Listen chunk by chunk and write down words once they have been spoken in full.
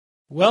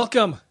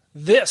Welcome.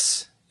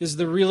 This is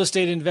the Real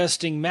Estate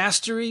Investing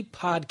Mastery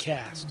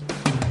Podcast.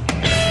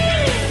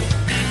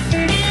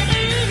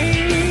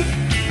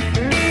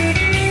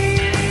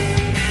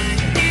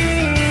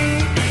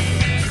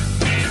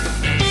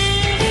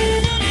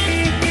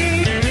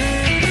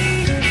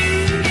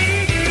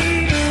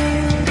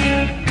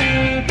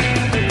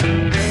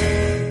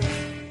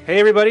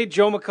 Hey everybody,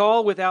 Joe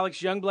McCall with Alex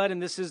Youngblood,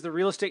 and this is the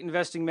Real Estate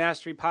Investing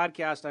Mastery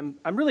Podcast.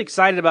 I'm really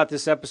excited about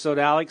this episode,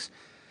 Alex.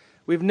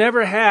 We've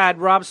never had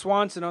Rob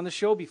Swanson on the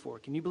show before.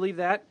 Can you believe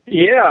that?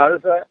 Yeah, I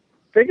was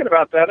thinking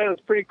about that. It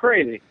was pretty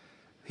crazy.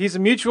 He's a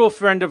mutual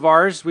friend of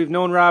ours. We've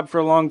known Rob for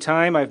a long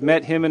time. I've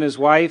met him and his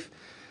wife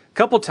a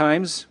couple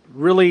times.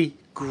 Really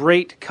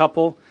great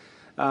couple.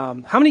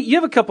 You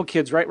have a couple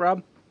kids, right,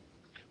 Rob?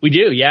 We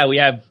do. Yeah, we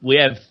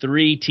have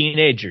three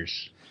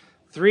teenagers.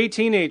 Three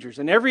teenagers.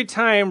 And every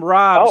time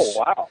Rob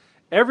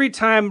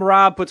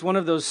puts one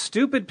of those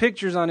stupid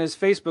pictures on his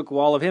Facebook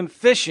wall of him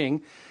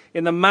fishing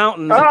in the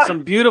mountains at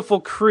some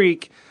beautiful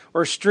creek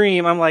or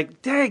stream, I'm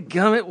like,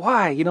 dadgummit,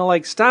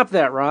 why? Stop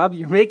that, Rob.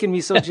 You're making me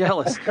so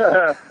jealous.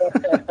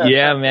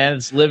 Yeah, man,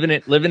 it's living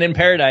in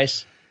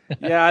paradise.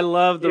 Yeah, I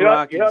love the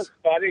Rockies. It's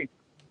funny.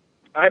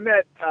 I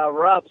met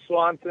Rob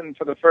Swanson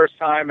for the first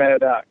time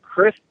at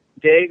Chris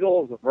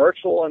Daigle's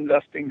virtual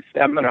investing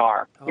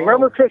seminar. You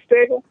remember Chris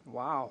Daigle?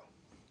 Wow.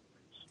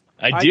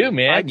 I do,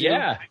 man. I do.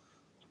 Yeah,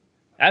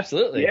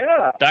 absolutely.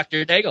 Yeah,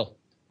 Dr. Daigle.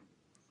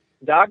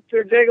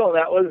 Dr. Daigle.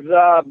 That was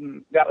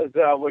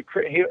what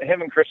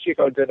him and Chris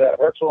Chico did a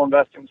virtual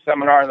investing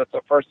seminar, and that's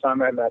the first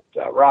time I met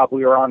Rob.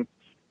 We were on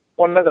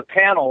one of the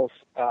panels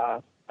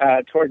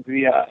towards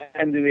the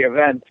end of the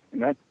event,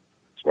 and that's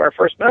where I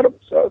first met him.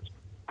 So it's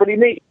pretty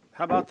neat.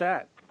 How about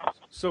that?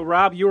 So,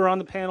 Rob, you were on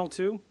the panel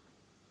too?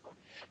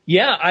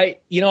 Yeah,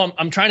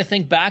 I'm trying to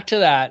think back to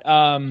that.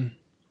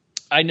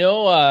 I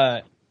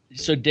know.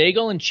 So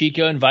Daigle and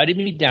Chico invited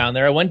me down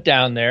there. I went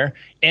down there,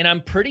 and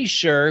I'm pretty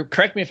sure,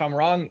 correct me if I'm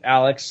wrong,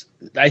 Alex,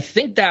 I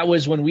think that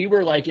was when we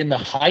were like in the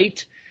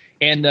height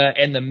and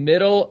the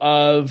middle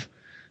of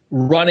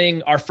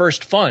running our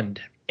first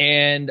fund.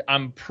 And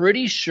I'm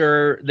pretty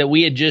sure that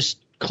we had just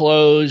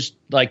closed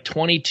like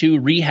 22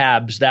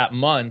 rehabs that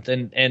month.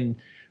 And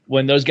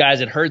when those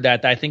guys had heard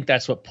that, I think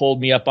that's what pulled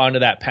me up onto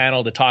that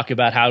panel to talk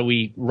about how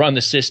we run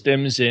the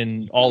systems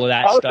and all of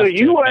that stuff. So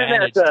you to went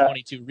manage as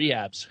 22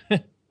 rehabs.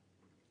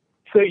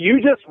 So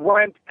you just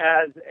went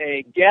as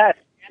a guest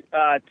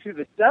to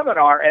the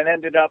seminar and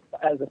ended up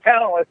as a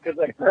panelist because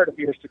I heard of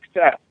your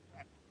success.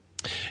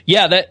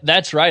 Yeah,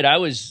 that's right. I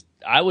was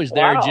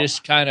there Wow.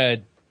 just kind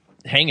of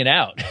hanging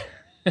out,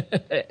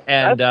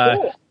 and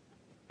That's cool.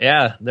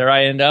 Yeah, there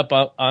I end up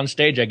on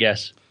stage, I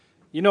guess.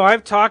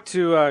 I've talked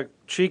to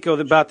Chico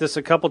about this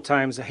a couple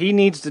times. He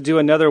needs to do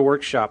another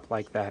workshop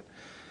like that,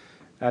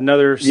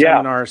 another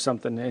seminar or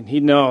something. And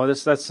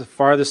that's the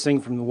farthest thing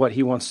from what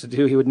he wants to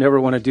do. He would never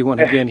want to do one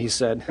again, he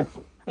said.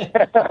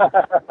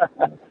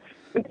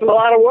 It's a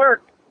lot of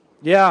work.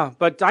 Yeah,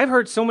 but I've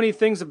heard so many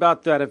things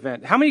about that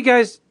event. How many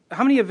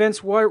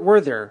events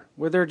were there?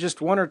 Were there just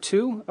one or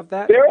two of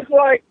that? There was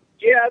like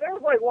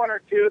one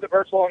or two. The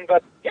virtual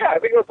invest. Yeah, I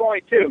think it was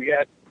only two. You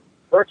had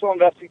virtual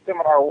investing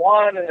seminar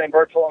 1, and then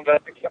virtual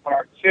investing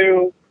seminar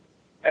 2,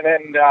 and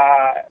then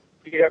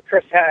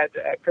Chris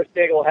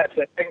Daigle had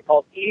that thing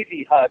called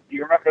Easy HUD. Do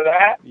you remember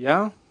that?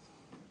 Yeah.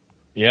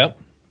 Yep.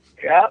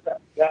 Yeah,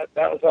 that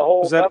was a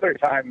whole other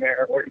time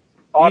there where you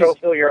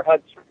autofill your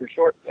HUDs for your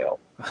short sale.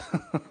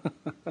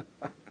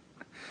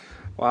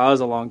 Wow, that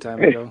was a long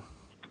time ago.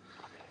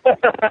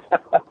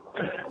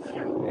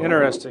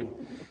 Interesting.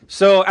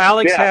 So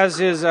Alex has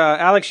his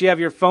Alex, you have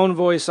your phone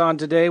voice on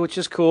today, which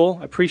is cool.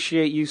 I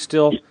appreciate you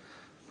still. Yeah,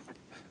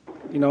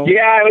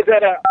 I was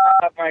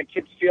at my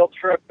kids' field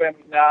trip, and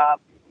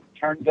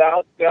turns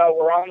out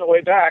we're on the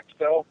way back,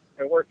 so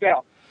it worked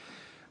out.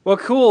 Well,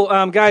 cool.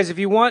 Guys, if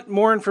you want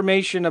more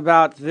information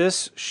about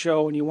this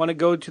show and you want to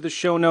go to the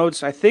show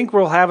notes, I think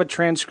we'll have a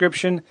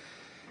transcription,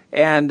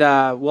 and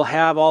we'll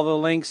have all the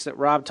links that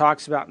Rob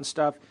talks about and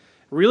stuff.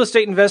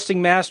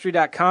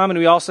 RealEstateInvestingMastery.com, and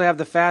we also have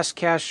the Fast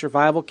Cash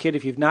Survival Kit.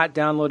 If you've not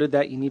downloaded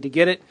that, you need to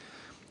get it.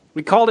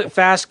 We called it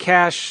Fast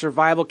Cash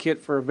Survival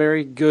Kit for a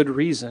very good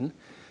reason.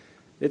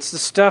 It's the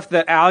stuff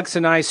that Alex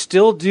and I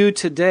still do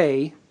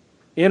today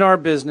in our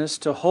business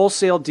to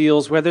wholesale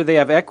deals, whether they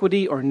have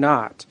equity or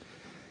not.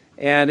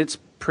 And it's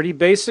pretty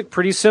basic,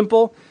 pretty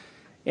simple.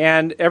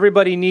 And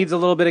everybody needs a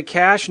little bit of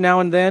cash now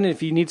and then.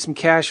 If you need some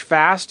cash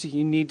fast,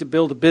 you need to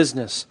build a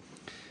business.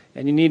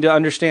 And you need to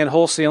understand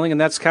wholesaling.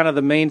 And that's kind of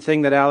the main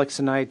thing that Alex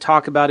and I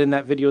talk about in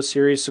that video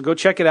series. So go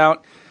check it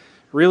out.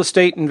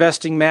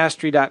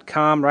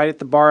 RealEstateInvestingMastery.com. Right at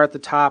the bar at the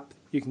top,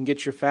 you can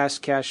get your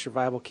Fast Cash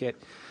Survival Kit.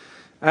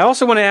 I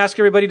also want to ask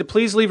everybody to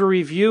please leave a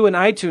review in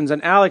iTunes.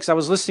 And Alex, I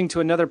was listening to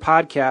another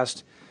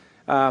podcast.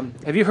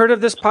 Have you heard of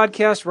this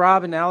podcast,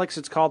 Rob and Alex?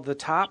 It's called The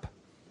Top.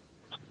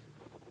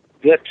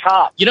 The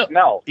Top.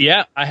 No.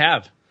 Yeah, I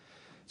have.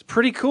 It's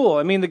pretty cool.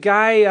 I mean, the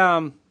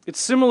guy, it's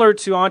similar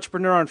to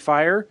Entrepreneur on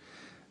Fire.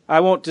 I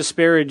won't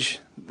disparage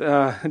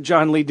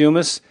John Lee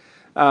Dumas,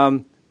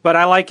 but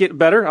I like it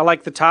better. I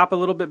like The Top a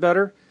little bit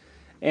better.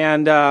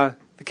 And the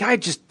guy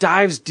just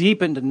dives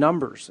deep into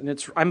numbers,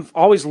 and I'm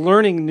always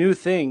learning new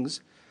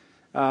things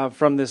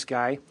from this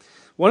guy.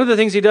 One of the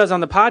things he does on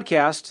the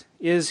podcast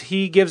is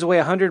he gives away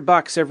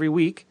 $100 every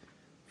week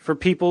for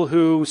people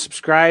who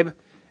subscribe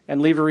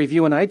and leave a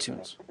review on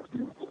iTunes.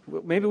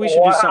 Maybe we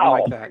should do something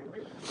like that.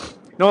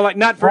 No, like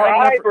not for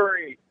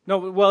bribery. No,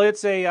 well,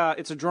 it's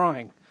a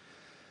drawing,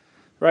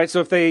 right?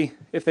 So if they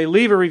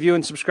leave a review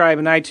and subscribe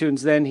in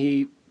iTunes, then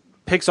he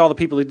picks all the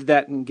people who did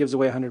that and gives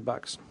away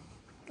 $100.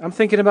 I'm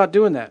thinking about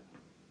doing that,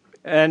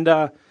 and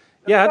yeah,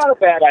 That's not a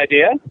bad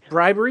idea.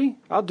 bribery.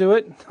 I'll do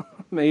it.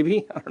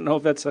 Maybe. I don't know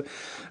if that's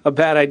a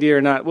bad idea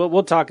or not.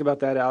 We'll talk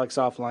about that, Alex,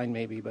 offline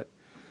maybe. But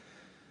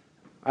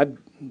I'd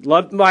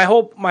love my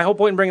whole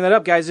point in bringing that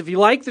up, guys. If you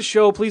like the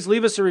show, please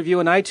leave us a review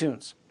on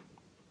iTunes.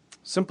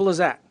 Simple as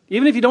that.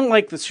 Even if you don't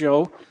like the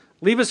show,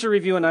 leave us a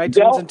review on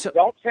iTunes.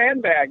 Don't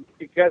sandbag,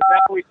 because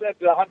now we said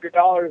the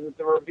 $100 is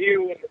the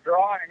review and the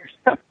drawing.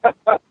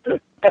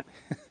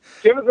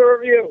 Give us a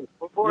review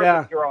before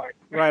the drawing.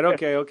 Right.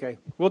 Okay.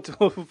 We'll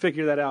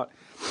figure that out.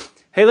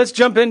 Hey, let's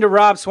jump into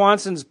Rob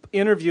Swanson's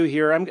interview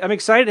here. I'm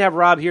excited to have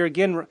Rob here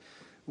again.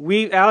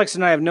 Alex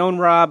and I have known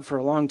Rob for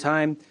a long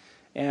time,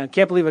 and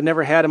can't believe I've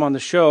never had him on the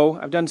show.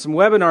 I've done some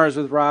webinars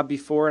with Rob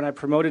before, and I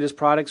promoted his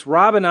products.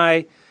 Rob and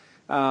I,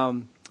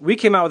 we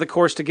came out with a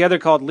course together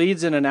called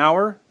Leads in an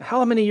Hour.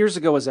 How many years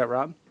ago was that,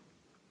 Rob?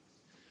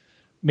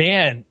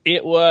 Man,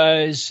 it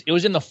was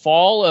in the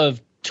fall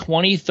of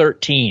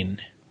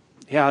 2013.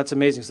 Yeah, that's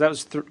amazing. So that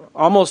was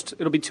almost.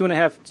 It'll be two and a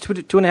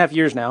half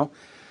years now.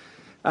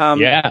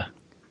 Yeah.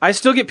 I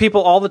still get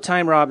people all the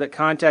time, Rob, that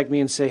contact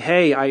me and say,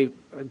 "Hey, I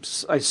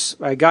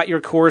got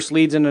your course,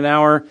 Leads in an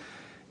Hour,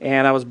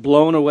 and I was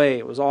blown away.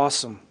 It was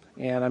awesome,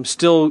 and I'm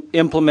still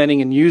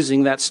implementing and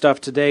using that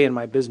stuff today in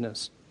my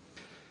business."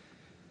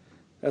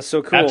 That's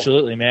so cool.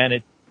 Absolutely,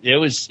 man.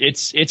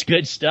 It's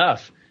good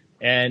stuff,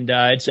 and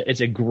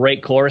it's a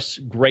great course,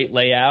 great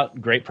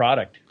layout, great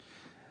product.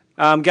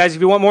 Guys,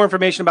 if you want more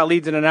information about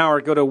Leads in an Hour,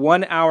 go to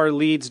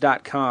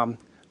onehourleads.com.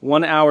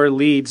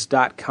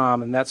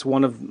 onehourleads.com, and that's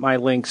one of my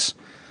links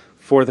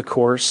for the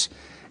course,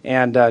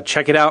 and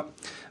check it out.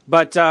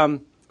 But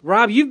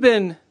Rob, you've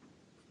been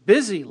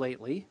busy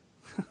lately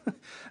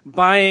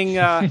buying.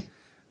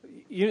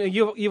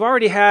 You've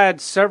already had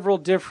several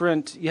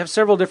different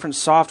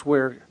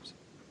software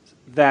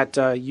that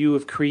you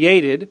have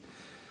created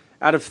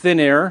out of thin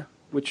air,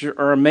 which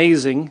are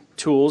amazing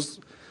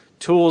tools.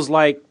 Tools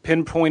like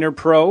Pinpointer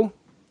Pro,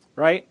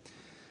 right?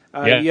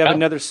 You have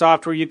another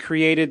software you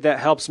created that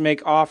helps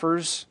make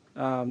offers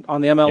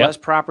on the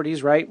MLS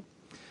properties, right?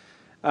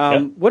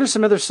 What are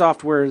some other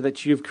software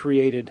that you've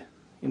created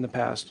in the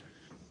past?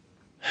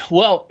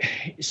 Well,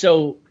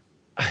 so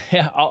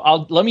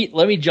let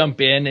me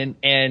jump in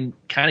and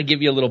kind of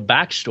give you a little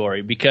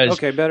backstory, because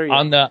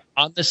on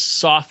the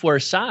software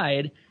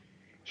side,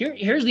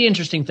 here's the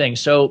interesting thing.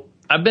 So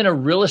I've been a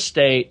real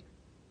estate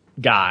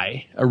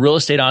guy, a real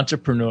estate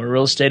entrepreneur, a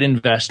real estate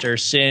investor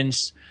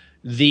since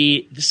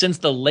the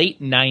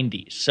late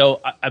 90s. So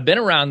I've been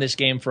around this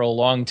game for a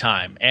long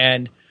time,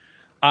 and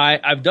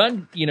I've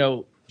done,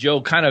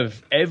 Joe, kind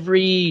of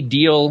every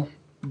deal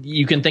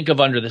you can think of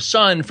under the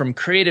sun, from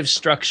creative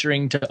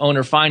structuring to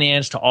owner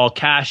finance to all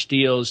cash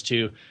deals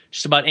to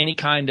just about any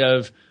kind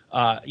of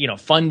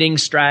funding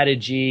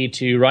strategy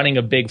to running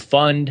a big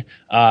fund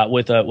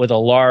with a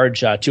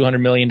large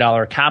 $200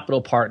 million capital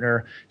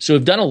partner. So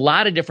we've done a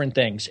lot of different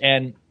things,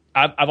 and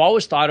I've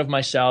always thought of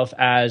myself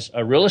as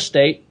a real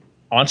estate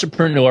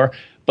entrepreneur,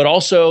 but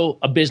also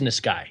a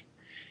business guy.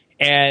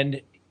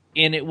 And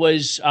it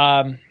was,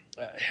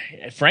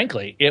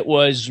 frankly, it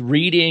was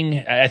reading.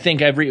 I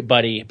think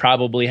everybody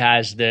probably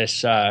has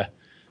this. A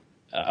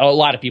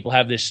lot of people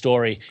have this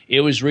story.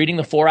 It was reading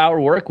The 4 Hour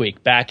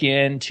Workweek back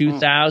in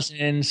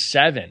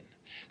 2007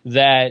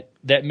 that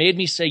made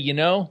me say,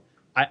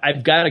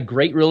 I've got a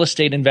great real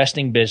estate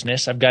investing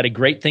business. I've got a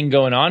great thing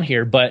going on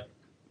here, but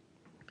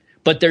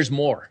there's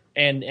more,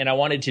 and I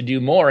wanted to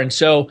do more. And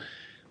so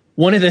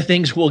one of the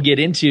things we'll get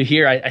into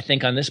here, I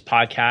think, on this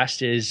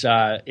podcast is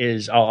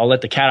I'll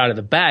let the cat out of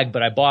the bag,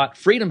 but I bought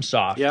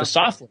FreedomSoft, the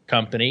software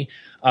company,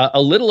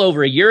 a little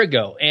over a year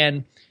ago.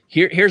 And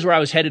here's where I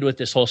was headed with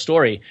this whole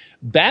story.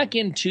 Back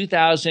in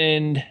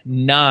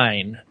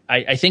 2009,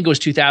 I think it was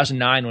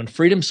 2009, when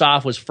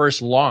FreedomSoft was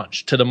first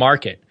launched to the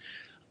market,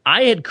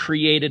 I had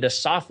created a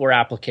software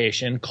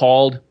application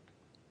called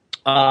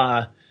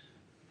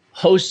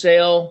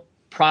Wholesale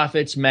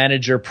Profits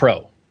Manager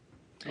Pro.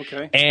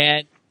 Okay.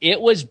 And it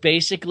was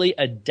basically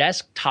a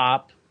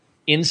desktop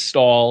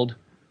installed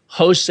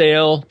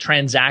wholesale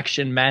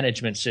transaction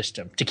management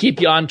system to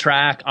keep you on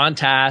track, on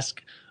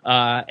task,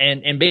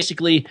 and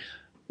basically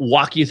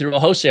walk you through a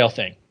wholesale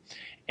thing.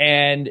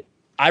 And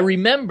I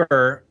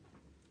remember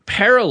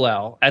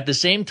parallel, at the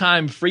same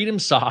time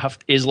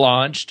FreedomSoft is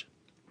launched,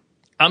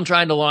 I'm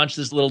trying to launch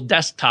this little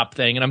desktop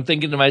thing, and I'm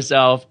thinking to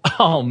myself,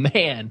 oh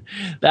man,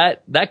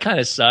 that kind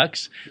of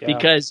sucks,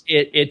 because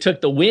it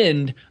took the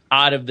wind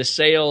out of the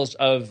sails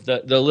of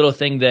the little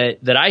thing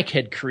that I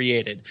had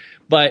created.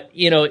 But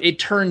it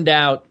turned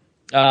out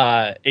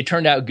It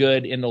turned out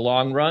good in the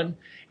long run.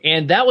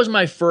 And that was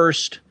my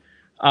first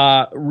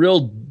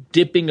real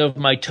dipping of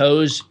my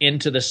toes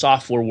into the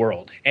software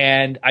world.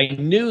 And I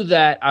knew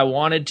that I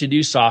wanted to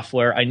do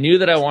software. I knew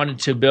that I wanted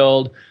to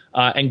build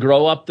and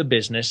grow up the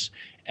business.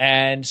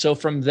 And so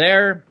from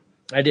there,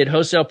 I did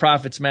Wholesale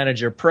Profits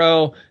Manager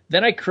Pro.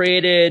 Then I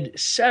created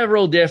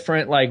several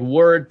different like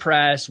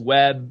WordPress,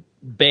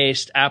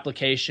 web-based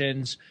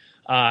applications,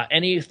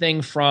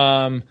 anything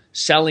from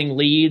selling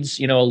leads,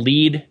 a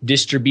lead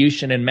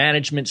distribution and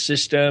management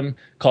system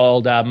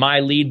called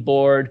My Lead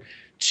Board,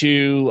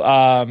 to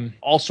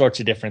all sorts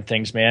of different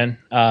things, man.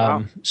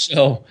 Wow.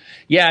 So,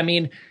 yeah, I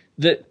mean,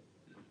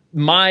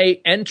 my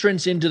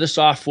entrance into the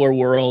software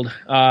world,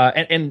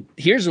 and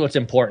here's what's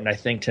important, I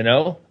think, to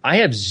know. I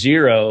have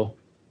zero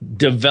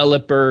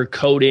developer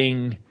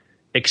coding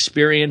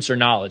experience or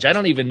knowledge. I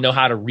don't even know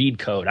how to read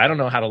code. I don't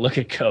know how to look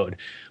at code.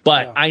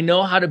 But I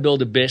know how to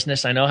build a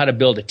business. I know how to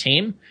build a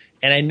team.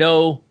 And I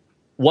know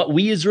what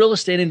we as real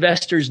estate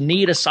investors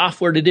need a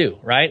software to do,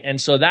 right? And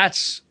so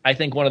that's, I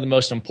think, one of the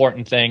most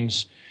important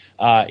things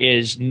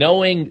is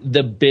knowing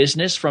the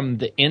business from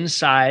the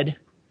inside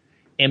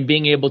and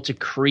being able to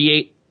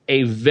create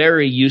a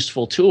very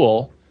useful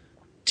tool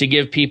to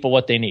give people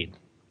what they need.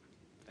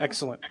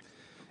 Excellent.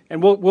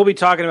 And we'll be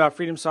talking about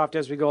FreedomSoft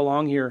as we go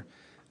along here.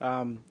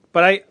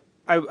 But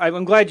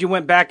I'm glad you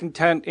went back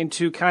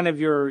into kind of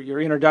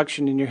your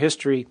introduction and your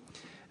history,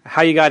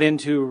 how you got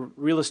into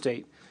real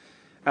estate.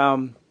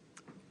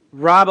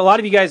 Rob, a lot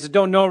of you guys that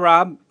don't know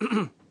Rob,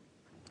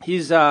 he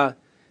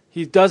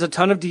does a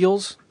ton of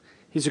deals.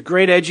 He's a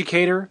great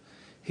educator.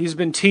 He's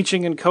been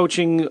teaching and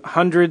coaching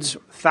hundreds,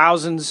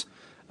 thousands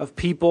of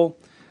people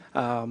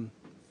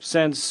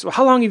since.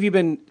 How long have you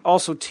been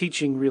also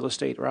teaching real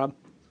estate, Rob?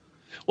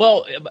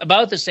 Well,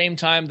 about the same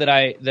time that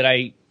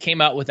I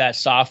came out with that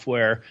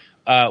software,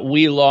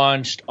 we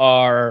launched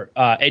our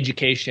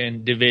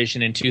education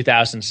division in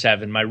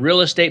 2007. My real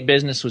estate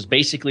business was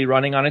basically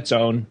running on its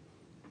own.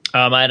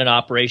 I had an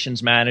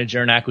operations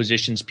manager and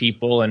acquisitions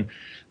people, and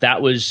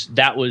that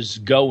was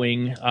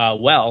going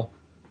well.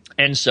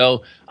 And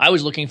so I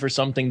was looking for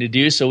something to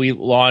do, so we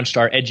launched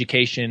our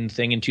education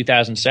thing in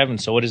 2007.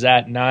 So what is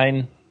that,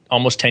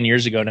 almost 10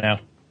 years ago now?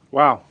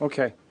 Wow,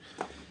 okay.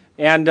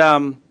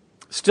 And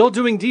still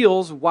doing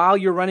deals while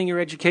you're running your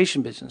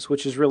education business,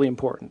 which is really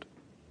important.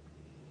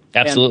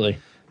 Absolutely.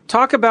 And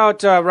talk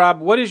about, Rob,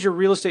 what does your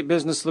real estate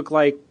business look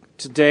like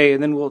today?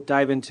 And then we'll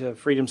dive into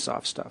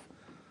FreedomSoft stuff.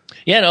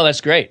 Yeah, no,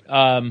 that's great.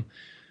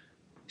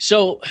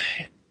 So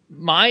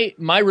my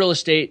real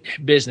estate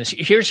business,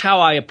 here's how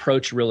I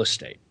approach real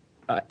estate.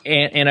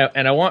 And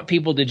I want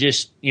people to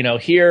just,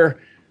 hear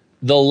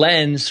the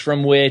lens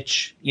from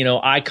which,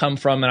 I come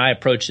from and I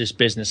approach this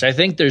business. I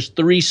think there's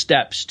 3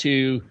 steps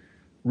to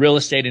real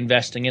estate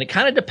investing, and it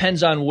kind of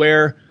depends on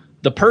where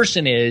the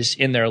person is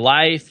in their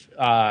life,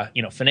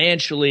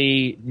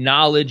 financially,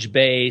 knowledge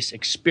base,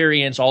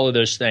 experience, all of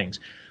those things.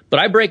 But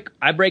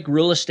I break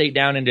real estate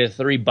down into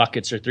 3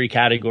 buckets or 3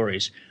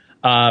 categories.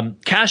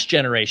 Cash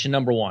generation,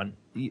 number 1.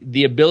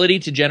 The ability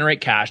to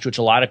generate cash, which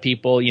a lot of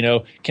people,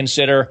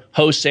 consider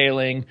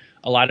wholesaling.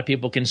 A lot of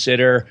people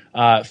consider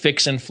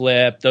fix and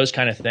flip, those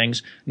kind of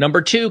things.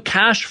 Number 2,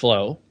 cash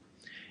flow,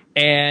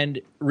 and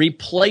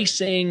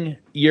replacing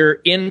your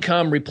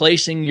income,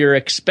 replacing your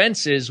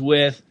expenses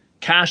with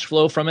cash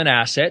flow from an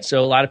asset.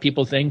 So a lot of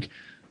people think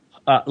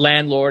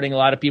landlording. A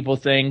lot of people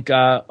think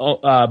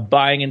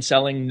buying and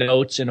selling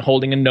notes and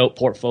holding a note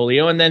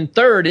portfolio. And then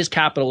third is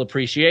capital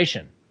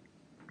appreciation.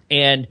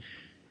 And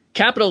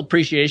capital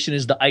appreciation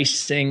is the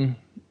icing,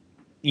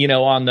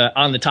 on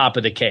the top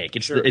of the cake.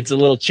 It's Sure. It's a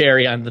little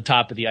cherry on the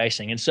top of the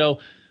icing. And so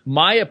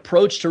my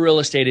approach to real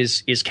estate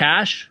is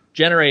cash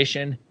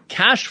generation,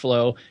 cash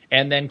flow,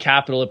 and then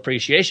capital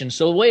appreciation.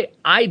 So the way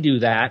I do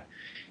that,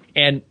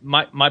 and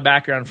my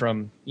background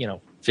from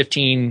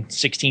 15,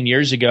 16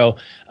 years ago,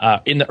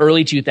 in the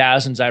early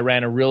 2000s, I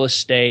ran a real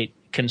estate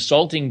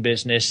consulting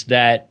business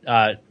that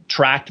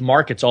tracked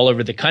markets all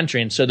over the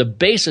country. And so the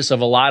basis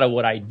of a lot of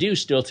what I do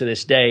still to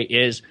this day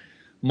is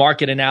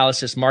market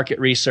analysis, market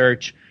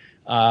research,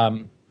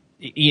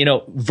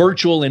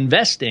 virtual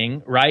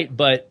investing, right?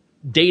 But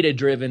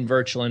data-driven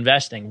virtual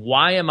investing.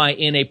 Why am I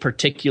in a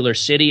particular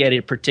city at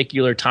a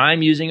particular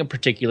time using a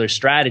particular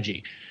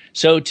strategy?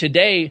 So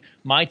today,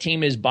 my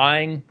team is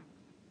buying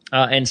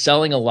and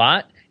selling a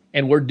lot,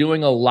 and we're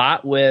doing a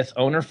lot with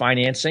owner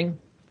financing.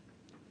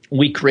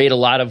 We create a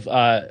lot of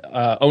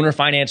owner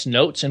finance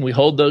notes, and we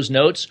hold those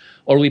notes,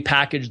 or we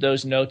package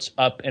those notes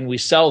up and we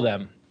sell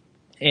them.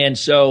 And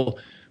so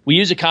we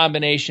use a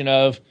combination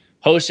of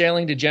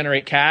wholesaling to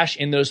generate cash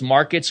in those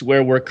markets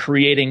where we're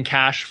creating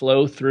cash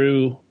flow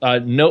through a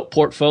note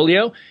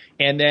portfolio.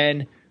 And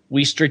then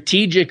we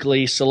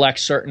strategically select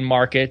certain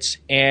markets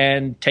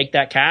and take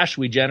that cash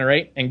we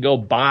generate and go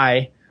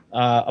buy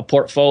a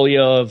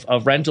portfolio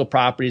of rental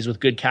properties with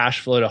good cash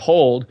flow to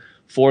hold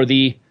for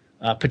the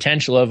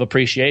potential of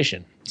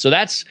appreciation. So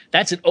that's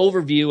an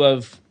overview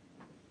of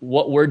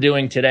what we're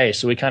doing today.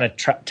 So we kind of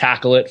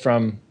tackle it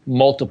from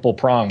multiple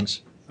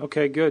prongs.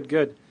 Okay,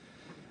 good.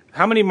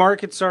 How many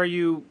markets are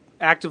you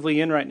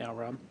actively in right now,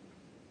 Rob?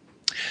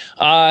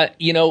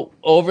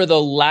 Over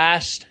the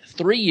last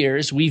 3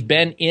 years, we've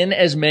been in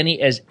as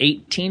many as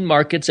 18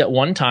 markets at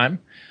one time.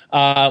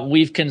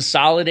 We've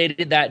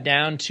consolidated that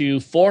down to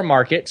 4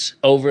 markets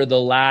over the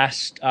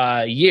last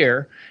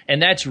year,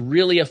 and that's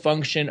really a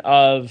function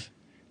of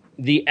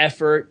the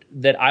effort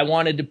that I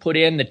wanted to put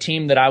in, the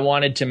team that I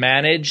wanted to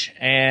manage,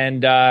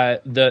 and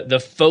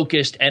the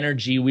focused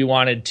energy we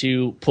wanted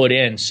to put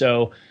in.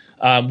 So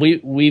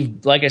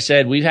we've, like I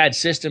said, we've had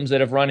systems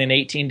that have run in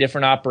 18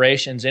 different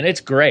operations, and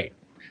it's great.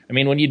 I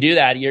mean, when you do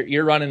that,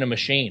 you're running a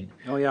machine.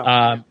 Oh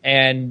yeah.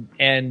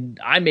 And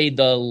I made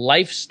the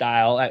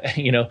lifestyle.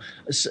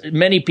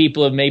 Many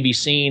people have maybe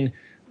seen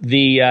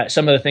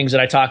some of the things that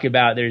I talk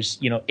about. There's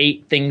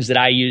 8 things that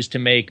I use to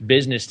make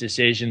business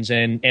decisions,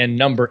 and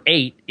number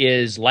 8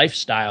 is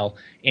lifestyle.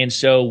 And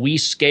so we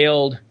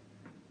scaled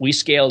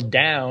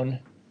down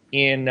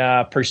in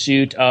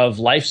pursuit of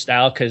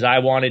lifestyle because I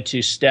wanted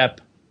to step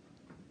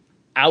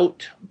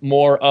out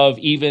more of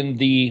even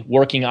the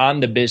working on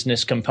the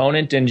business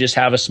component and just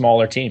have a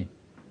smaller team.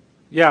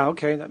 Yeah,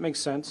 okay, that makes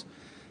sense.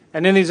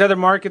 And in these other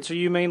markets, are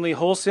you mainly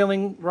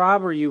wholesaling,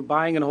 Rob, or are you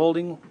buying and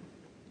holding?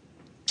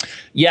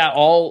 Yeah,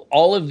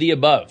 all of the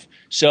above.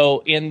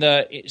 So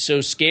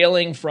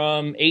scaling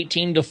from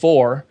 18 to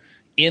 4,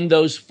 in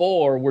those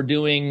 4, we're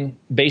doing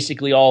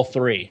basically all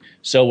 3.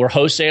 So we're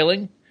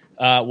wholesaling,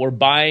 we're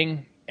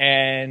buying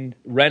and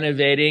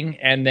renovating,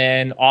 and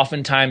then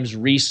oftentimes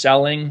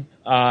reselling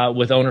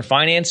with owner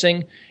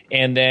financing.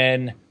 And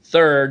then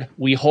third,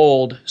 we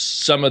hold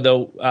some of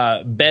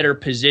the better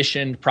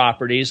positioned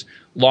properties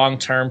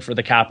long-term for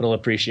the capital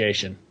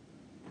appreciation.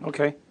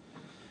 Okay.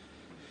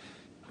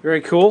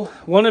 Very cool.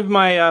 One of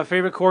my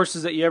favorite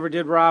courses that you ever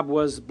did, Rob,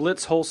 was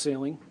Blitz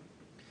Wholesaling.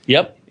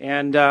 Yep.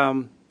 And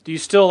do you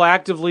still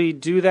actively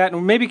do that?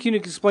 And maybe can you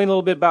explain a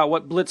little bit about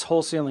what Blitz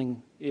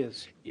Wholesaling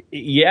is?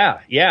 Yeah.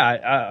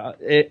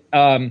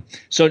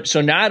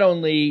 So not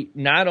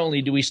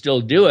only do we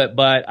still do it,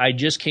 but I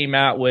just came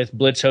out with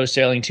Blitz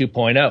Wholesaling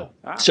 2.0.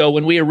 Ah. So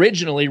when we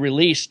originally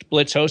released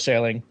Blitz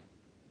Wholesaling,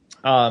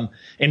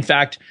 in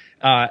fact,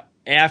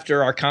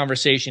 after our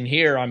conversation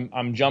here,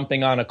 I'm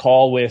jumping on a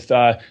call with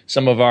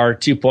some of our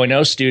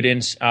 2.0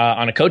 students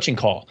on a coaching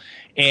call.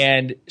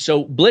 And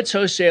so Blitz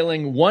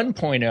Wholesaling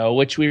 1.0,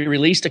 which we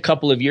released a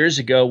couple of years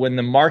ago when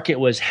the market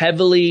was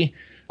heavily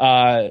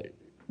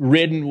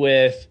ridden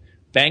with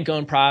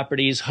bank-owned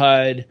properties,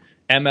 HUD,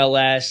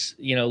 MLS,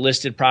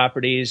 listed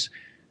properties.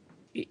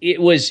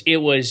 It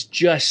was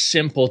just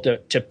simple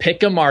to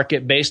pick a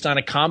market based on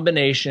a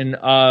combination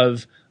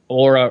of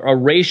or a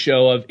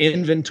ratio of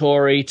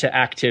inventory to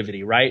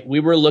activity, right? We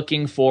were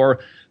looking for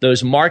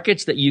those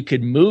markets that you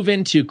could move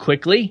into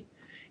quickly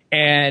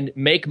and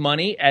make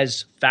money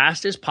as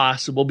fast as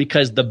possible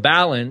because the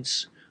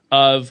balance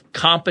of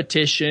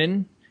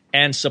competition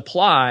and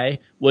supply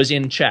was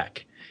in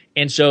check.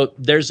 And so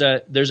there's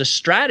a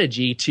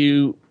strategy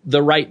to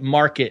the right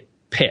market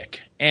pick.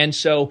 And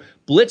so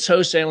Blitz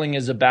Wholesaling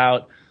is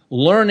about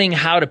learning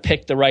how to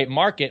pick the right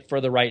market for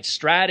the right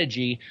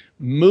strategy,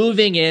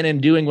 moving in and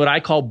doing what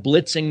I call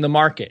blitzing the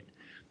market,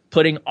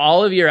 putting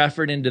all of your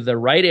effort into the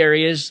right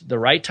areas, the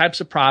right types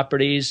of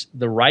properties,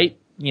 the right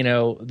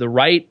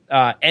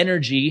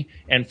energy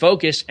and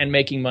focus, and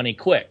making money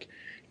quick.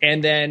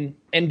 And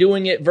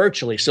doing it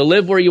virtually. So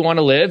live where you want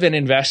to live and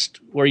invest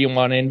where you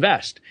want to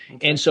invest.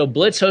 Okay. And so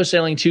Blitz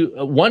Wholesaling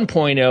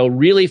 1.0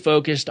 really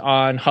focused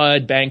on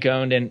HUD,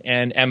 bank-owned,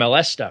 and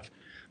MLS stuff.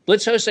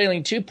 Blitz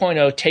Wholesaling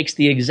 2.0 takes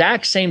the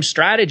exact same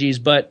strategies,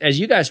 but as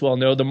you guys well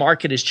know, the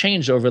market has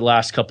changed over the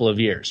last couple of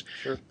years.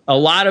 Sure. A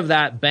lot of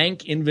that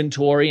bank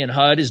inventory and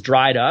HUD is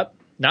dried up.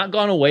 Not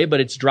gone away,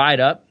 but it's dried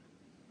up.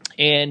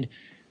 And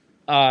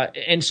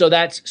so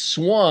that's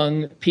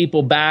swung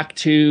people back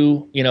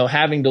to,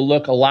 having to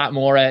look a lot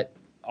more at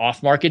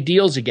off-market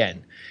deals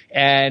again.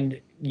 And,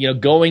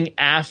 going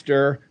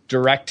after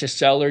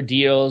direct-to-seller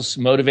deals,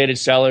 motivated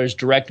sellers,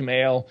 direct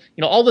mail,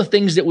 all the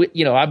things that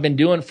I've been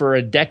doing for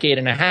a decade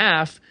and a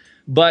half.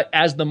 But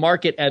as the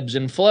market ebbs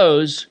and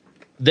flows,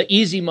 the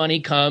easy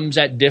money comes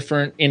in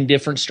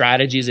different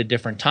strategies at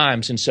different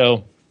times. And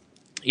so,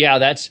 yeah,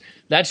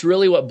 that's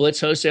really what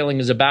Blitz Wholesaling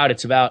is about.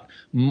 It's about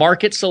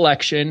market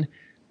selection,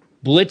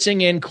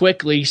 blitzing in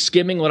quickly,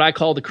 skimming what I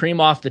call the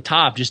cream off the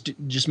top,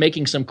 just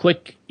making some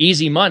quick,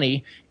 easy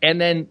money, and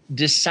then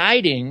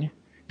deciding.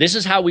 This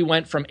is how we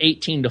went from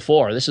 18 to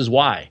 4. This is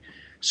why.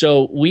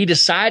 So we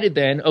decided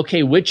then,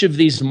 okay, which of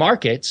these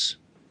markets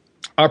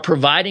are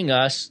providing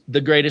us the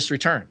greatest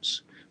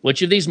returns?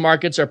 Which of these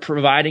markets are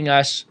providing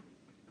us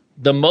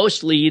the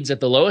most leads at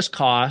the lowest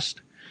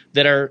cost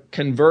that are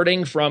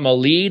converting from a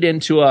lead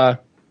into a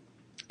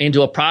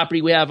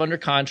property we have under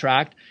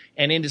contract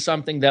and into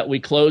something that we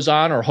close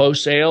on or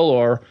wholesale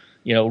or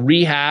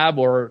rehab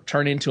or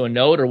turn into a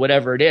note or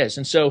whatever it is.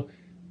 And so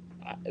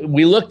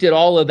we looked at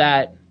all of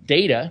that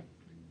data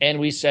and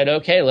we said,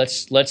 okay,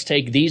 let's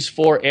take these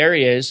 4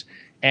 areas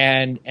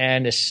and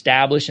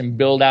establish and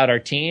build out our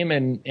team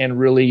and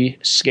really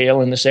scale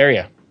in this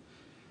area.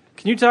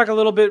 Can you talk a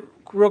little bit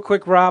real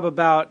quick, Rob,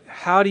 about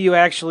how do you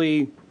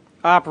actually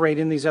operate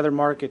in these other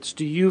markets?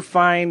 Do you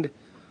find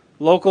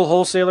local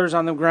wholesalers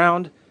on the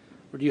ground,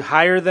 or do you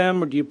hire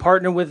them, or do you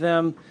partner with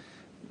them?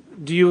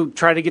 Do you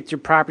try to get your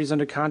properties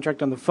under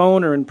contract on the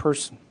phone or in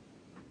person?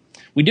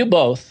 We do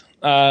both.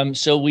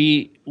 So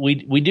we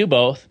do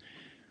both.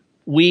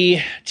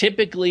 We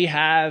typically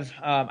have,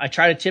 I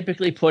try to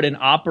typically put an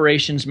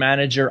operations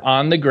manager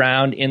on the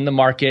ground in the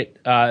markets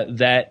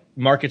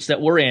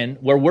that we're in,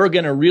 where we're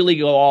going to really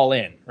go all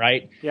in,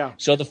 right? Yeah.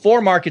 So the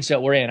 4 markets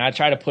that we're in, I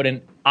try to put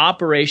an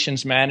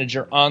operations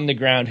manager on the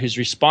ground who's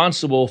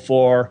responsible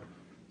for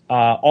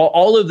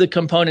all of the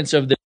components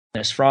of the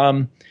business,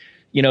 from,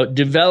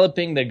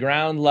 developing the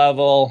ground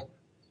level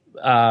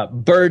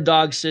bird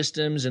dog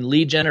systems and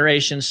lead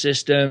generation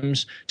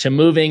systems, to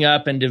moving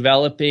up and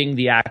developing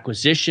the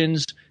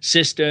acquisitions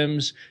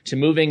systems, to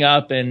moving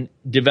up and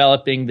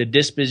developing the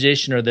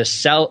disposition or the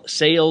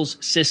sales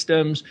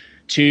systems,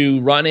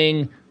 to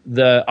running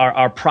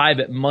our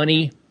private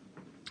money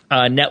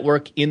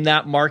network in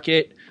that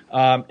market,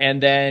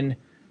 and then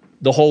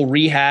the whole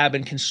rehab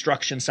and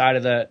construction side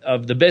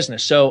of the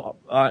business. So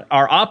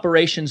our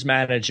operations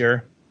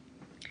manager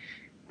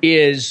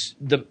is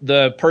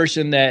the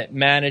person that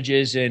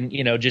manages and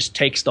just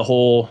takes the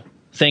whole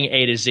thing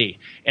A to Z.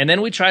 And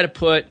then we try to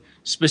put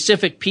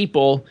specific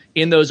people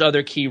in those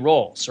other key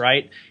roles,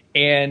 right?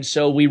 And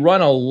so we run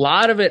a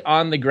lot of it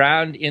on the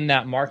ground in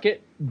that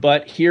market.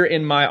 But here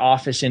in my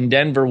office in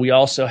Denver, we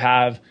also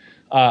have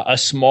a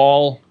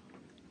small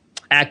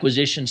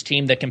acquisitions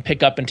team that can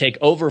pick up and take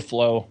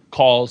overflow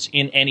calls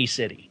in any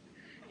city.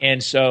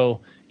 And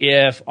so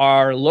if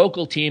our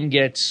local team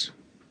gets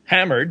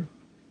hammered,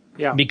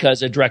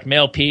 because a direct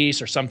mail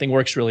piece or something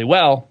works really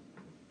well,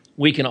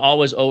 we can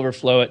always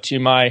overflow it to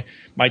my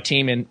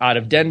team out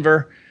of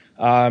Denver.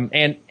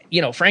 And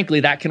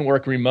frankly, that can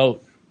work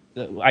remote.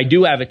 I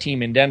do have a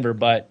team in Denver,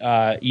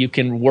 but you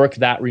can work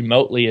that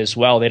remotely as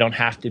well. They don't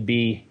have to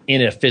be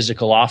in a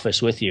physical office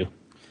with you.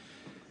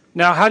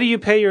 Now, how do you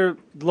pay your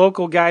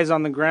local guys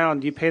on the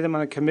ground? Do you pay them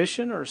on a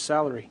commission or a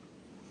salary?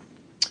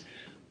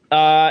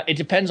 It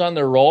depends on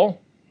their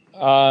role.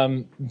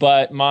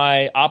 But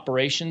my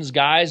operations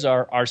guys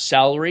are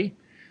salary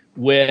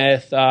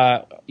with,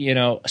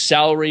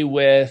 salary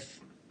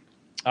with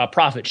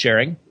profit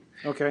sharing.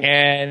 Okay.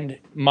 And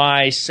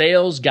my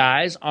sales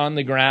guys on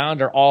the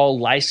ground are all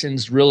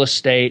licensed real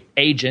estate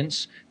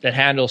agents that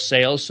handle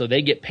sales, so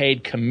they get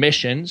paid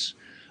commissions.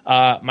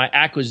 My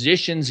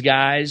acquisitions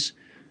guys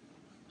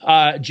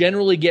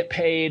generally get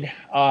paid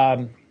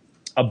a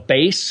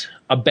base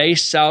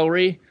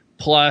salary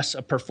plus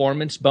a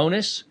performance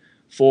bonus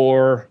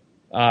for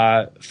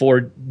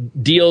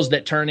deals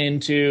that turn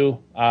into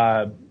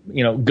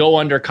go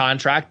under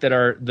contract that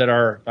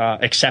are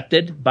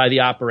accepted by the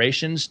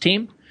operations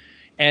team.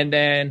 And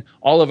then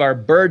all of our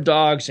bird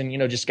dogs and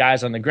just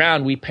guys on the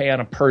ground, we pay on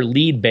a per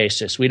lead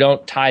basis. We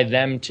don't tie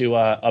them to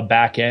a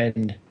back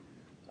end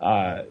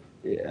a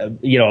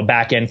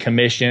back end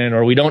commission,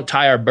 or we don't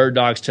tie our bird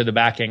dogs to the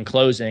back end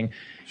closing.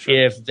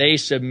 Sure. If they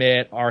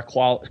submit our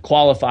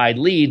qualified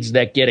leads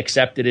that get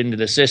accepted into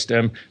the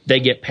system, they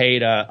get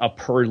paid a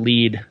per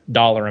lead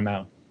dollar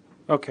amount.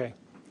 Okay.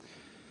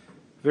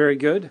 Very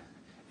good.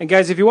 And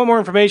guys, if you want more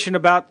information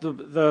about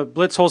the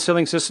Blitz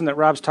wholesaling system that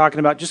Rob's talking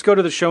about, just go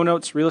to the show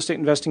notes,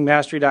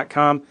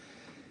 realestateinvestingmastery.com,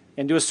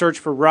 and do a search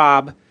for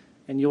Rob,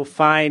 and you'll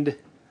find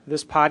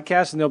this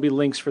podcast, and there'll be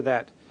links for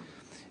that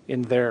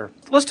in there.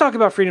 Let's talk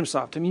about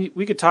FreedomSoft. I mean,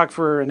 we could talk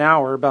for an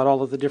hour about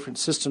all of the different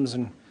systems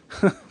and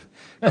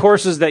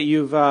courses that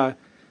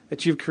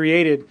you've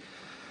created.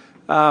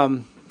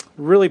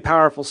 Really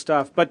powerful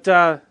stuff. But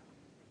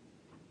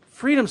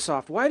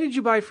FreedomSoft, why did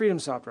you buy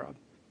FreedomSoft, Rob?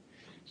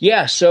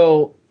 Yeah,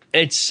 so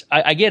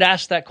I get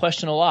asked that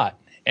question a lot.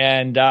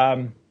 And,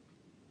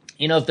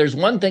 if there's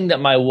one thing that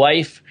my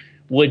wife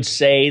would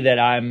say that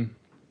I'm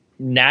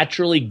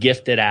naturally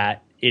gifted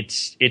at,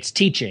 it's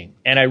teaching.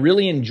 And I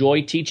really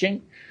enjoy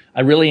teaching.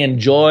 I really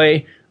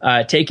enjoy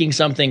taking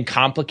something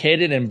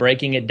complicated and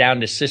breaking it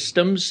down to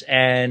systems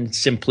and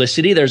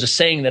simplicity. There's a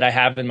saying that I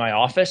have in my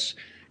office: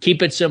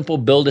 keep it simple,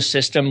 build a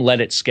system,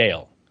 let it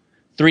scale.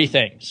 3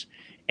 things.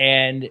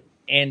 And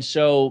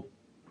so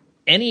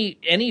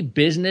any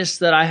business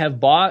that I have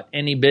bought,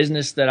 any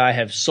business that I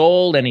have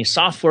sold, any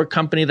software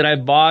company that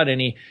I've bought,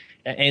 any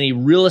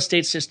real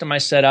estate system I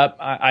set up,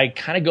 I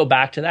kind of go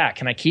back to that.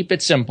 Can I keep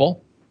it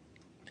simple?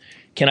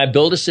 Can I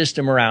build a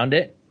system around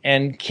it?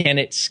 And can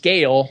it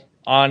scale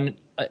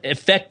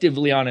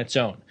effectively on its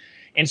own?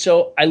 And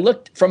so I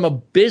looked from a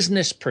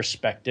business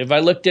perspective. I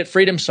looked at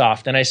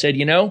FreedomSoft and I said,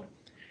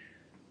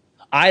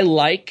 I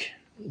like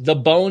the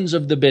bones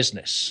of the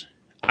business.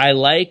 I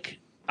like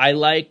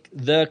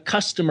the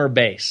customer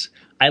base.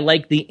 I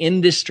like the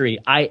industry.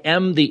 I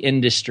am the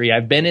industry.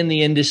 I've been in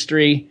the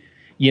industry,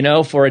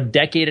 for a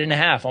decade and a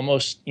half,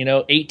 almost,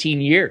 18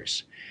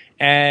 years.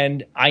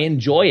 And I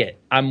enjoy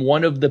it. I'm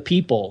one of the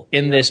people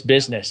in this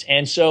business.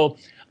 And so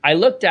I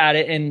looked at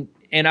it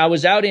and I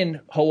was out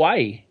in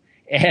Hawaii,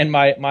 and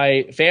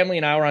my family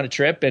and I were on a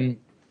trip, and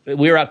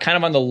we were out kind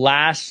of on the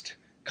last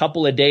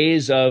couple of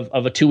days of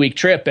a 2-week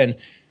trip. And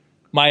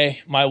my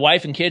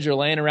wife and kids are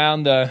laying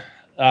around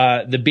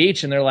the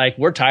beach, and they're like,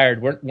 we're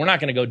tired. We're not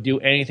going to go do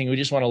anything. We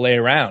just want to lay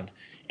around.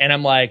 And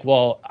I'm like,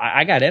 well,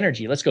 I got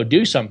energy. Let's go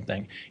do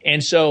something.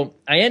 And so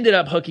I ended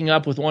up hooking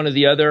up with one of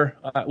the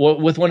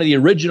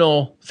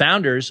original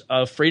founders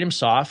of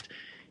FreedomSoft.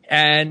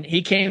 And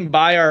he came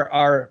by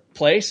our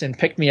place and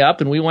picked me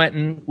up, and we went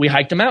and we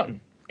hiked a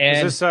mountain.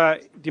 And Is this,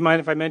 do you mind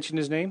if I mention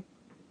his name?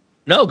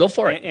 No, go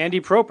for it.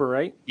 Andy Proper,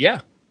 right?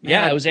 Yeah.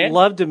 Yeah, Man, I was Andy. I'd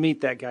love to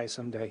meet that guy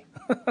someday.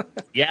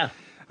 Yeah.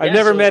 I've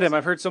never met him.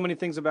 I've heard so many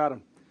things about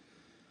him.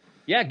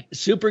 Yeah,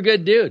 super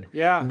good dude.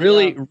 Yeah.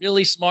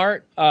 Really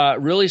smart,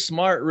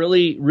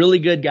 really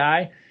good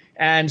guy.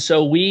 And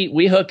so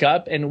we hook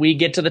up and we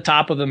get to the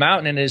top of the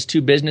mountain, and as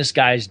two business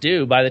guys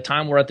do, by the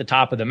time we're at the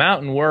top of the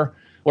mountain,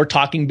 we're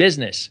talking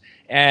business.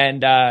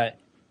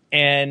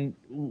 And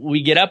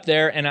we get up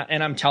there,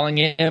 and I'm telling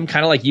him,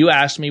 kind of like you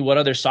asked me, what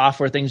other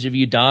software things have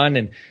you done?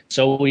 And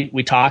so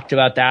we talked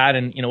about that,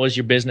 and what does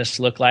your business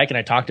look like? And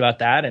I talked about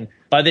that. And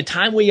by the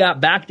time we got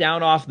back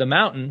down off the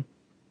mountain,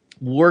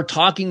 we're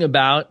talking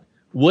about,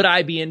 would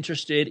I be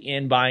interested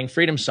in buying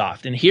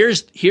FreedomSoft? And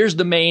here's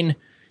the main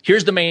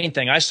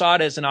thing. I saw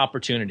it as an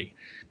opportunity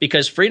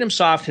because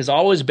FreedomSoft has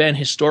always been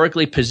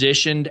historically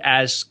positioned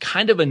as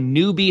kind of a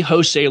newbie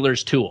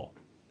wholesaler's tool.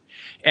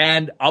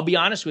 And I'll be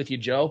honest with you,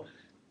 Joe,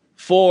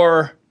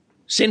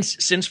 since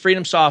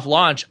FreedomSoft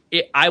launched,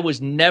 I was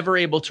never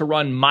able to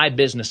run my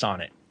business on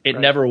it. It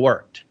never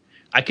worked.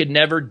 I could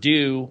never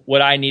do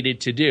what I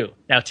needed to do.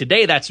 Now,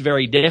 today, that's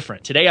very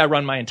different. Today, I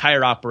run my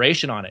entire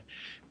operation on it.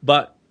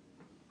 But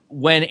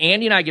when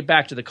Andy and I get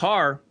back to the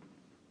car,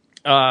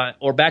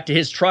 or back to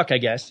his truck, I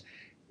guess,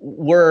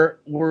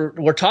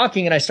 we're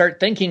talking, and I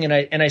start thinking,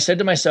 and I said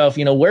to myself,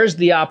 where's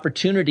the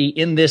opportunity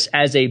in this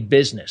as a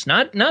business,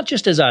 not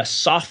just as a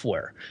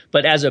software,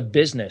 but as a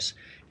business.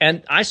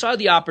 And I saw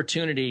the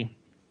opportunity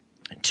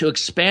to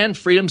expand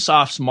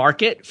FreedomSoft's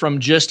market from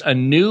just a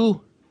new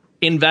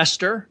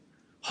investor,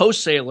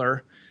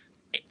 wholesaler,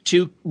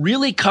 to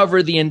really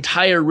cover the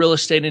entire real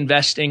estate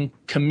investing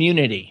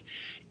community.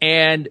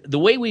 And the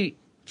way we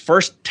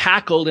first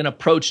tackled and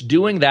approached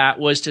doing that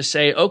was to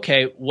say,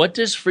 okay, what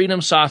does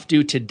FreedomSoft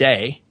do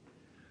today?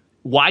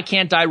 Why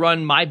can't I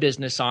run my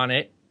business on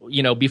it,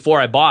 before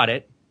I bought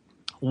it?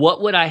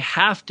 What would I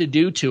have to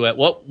do to it?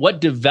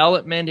 What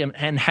development,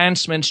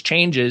 enhancements,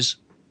 changes?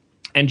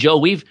 And Joe,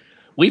 we've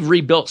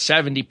rebuilt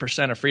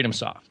 70% of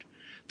FreedomSoft.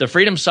 The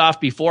FreedomSoft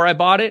before I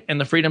bought it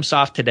and the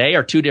FreedomSoft today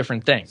are two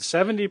different things.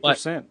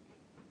 70%.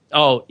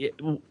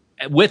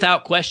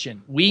 Without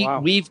question.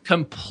 We've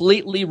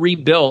completely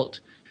rebuilt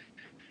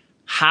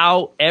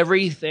how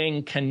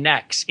everything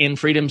connects in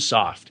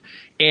FreedomSoft.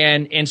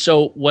 And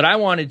so what I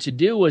wanted to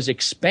do was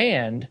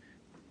expand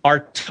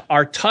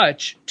our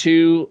touch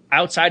to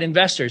outside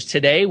investors.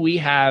 Today we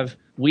have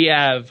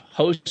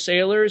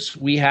wholesalers,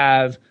 we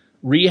have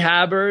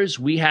rehabbers,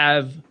 we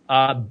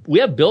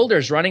have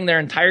builders running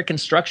their entire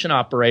construction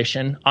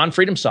operation on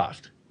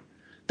FreedomSoft.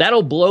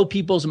 That'll blow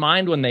people's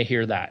mind when they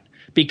hear that.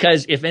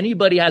 Because if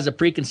anybody has a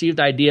preconceived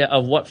idea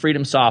of what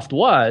FreedomSoft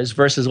was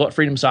versus what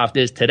FreedomSoft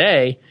is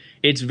today,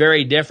 it's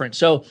very different.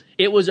 So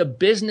it was a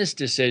business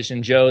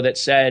decision, Joe, that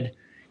said,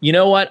 you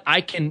know what,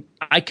 I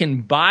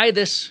can buy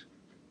this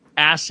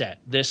asset,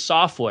 this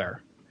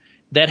software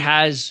that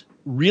has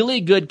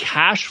really good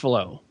cash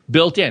flow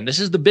built in. This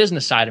is the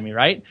business side of me,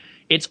 right?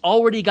 It's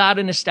already got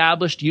an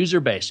established user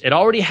base. It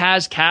already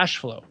has cash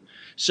flow.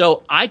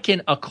 So I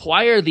can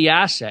acquire the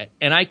asset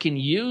and I can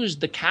use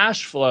the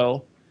cash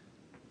flow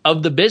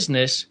of the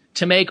business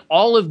to make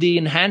all of the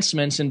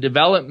enhancements and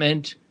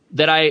development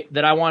that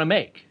I want to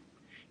make.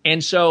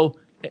 And so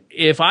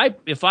if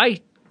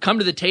I come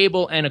to the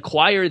table and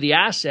acquire the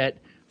asset,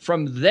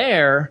 from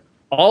there,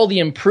 all the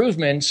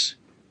improvements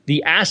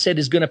the asset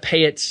is going to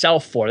pay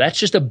itself for. That's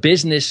just a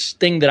business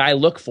thing that I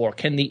look for.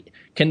 Can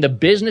the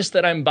business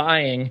that I'm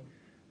buying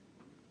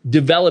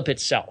develop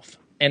itself?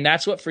 And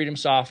that's what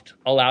FreedomSoft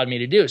allowed me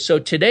to do. So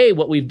today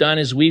what we've done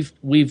is we've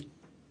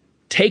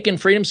taken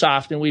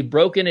FreedomSoft and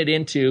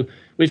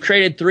we've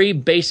created three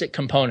basic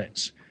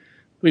components.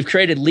 We've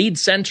created Lead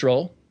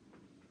Central,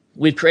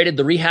 we've created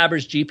the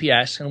Rehabber's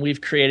GPS, and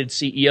we've created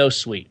CEO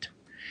Suite.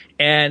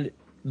 And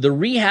the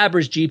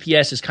Rehabber's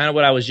GPS is kind of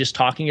what I was just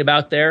talking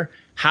about there.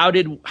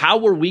 How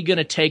were we going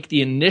to take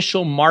the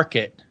initial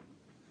market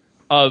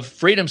of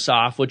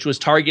FreedomSoft, which was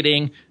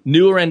targeting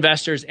newer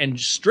investors and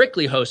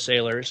strictly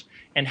wholesalers,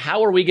 and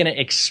how are we going to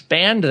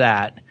expand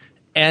that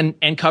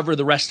and cover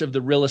the rest of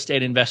the real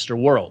estate investor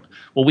world?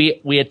 Well,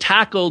 we had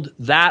tackled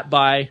that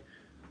by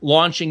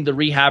launching the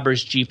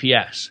Rehabber's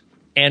GPS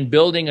and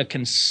building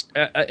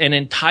an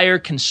entire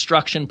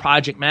construction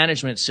project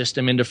management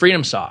system into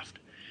FreedomSoft.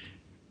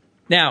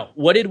 Now,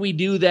 what did we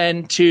do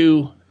then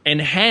to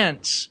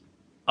enhance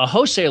a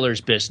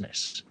wholesaler's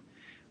business?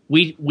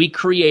 We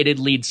created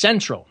Lead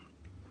Central.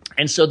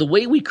 And so the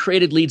way we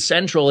created Lead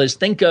Central is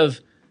think of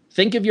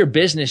your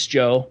business,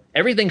 Joe.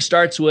 Everything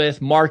starts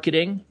with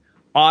marketing,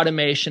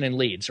 automation, and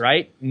leads,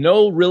 right?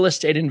 No real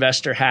estate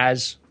investor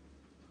has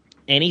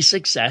any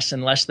success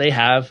unless they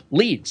have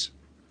leads.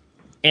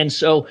 And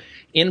so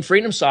in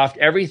FreedomSoft,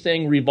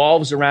 everything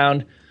revolves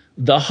around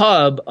the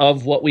hub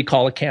of what we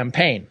call a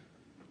campaign.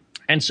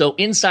 And so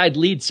inside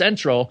Lead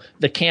Central,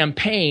 the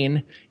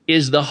campaign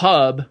is the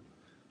hub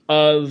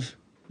of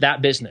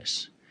that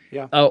business,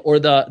 or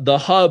the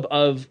hub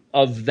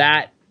of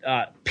that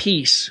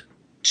piece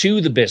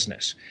to the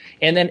business.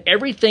 And then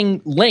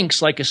everything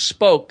links like a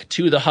spoke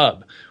to the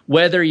hub,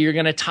 whether you're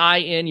going to tie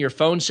in your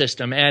phone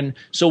system. And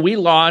so we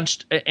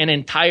launched an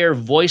entire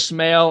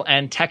voicemail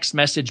and text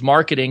message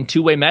marketing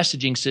two-way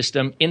messaging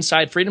system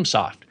inside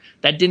FreedomSoft.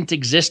 That didn't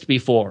exist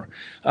before.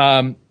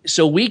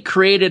 So we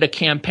created a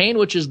campaign,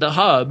 which is the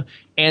hub.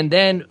 And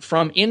then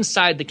from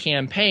inside the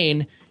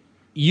campaign,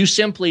 you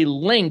simply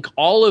link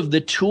all of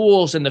the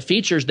tools and the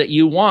features that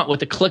you want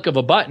with the click of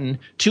a button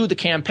to the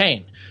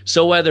campaign.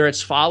 So whether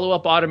it's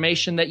follow-up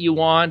automation that you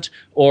want,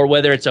 or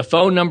whether it's a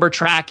phone number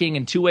tracking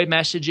and two-way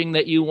messaging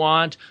that you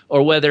want,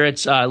 or whether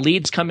it's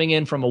leads coming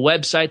in from a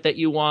website that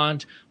you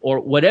want, or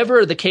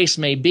whatever the case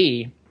may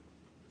be,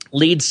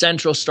 Lead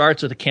Central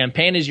starts with a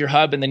campaign as your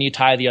hub, and then you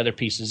tie the other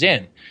pieces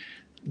in.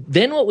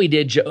 Then what we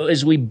did, Joe,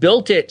 is we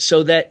built it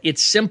so that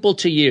it's simple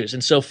to use.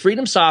 And so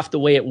FreedomSoft, the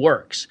way it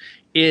works,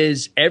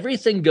 is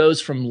everything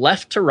goes from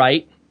left to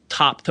right,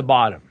 top to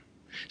bottom.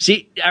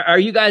 See, are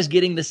you guys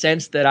getting the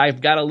sense that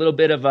I've got a little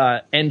bit of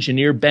a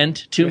engineer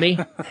bent to me?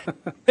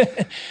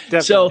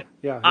 So,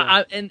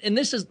 and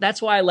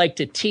that's why I like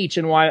to teach,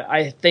 and why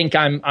I think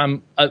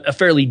I'm a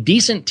fairly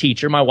decent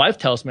teacher. My wife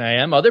tells me I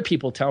am. Other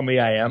people tell me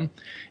I am.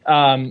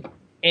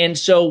 And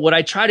so what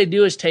I try to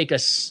do is take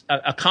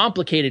a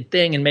complicated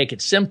thing and make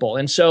it simple.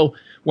 And so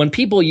when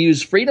people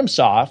use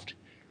FreedomSoft,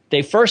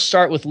 they first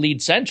start with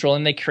Lead Central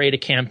and they create a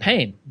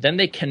campaign. Then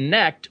they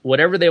connect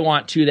whatever they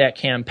want to that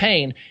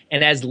campaign.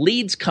 And as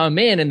leads come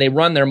in and they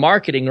run their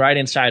marketing right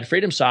inside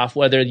FreedomSoft,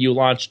 whether you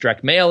launch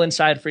direct mail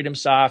inside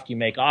FreedomSoft, you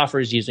make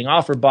offers using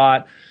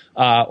OfferBot,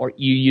 or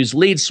you use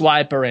Lead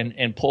Swiper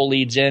and pull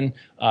leads in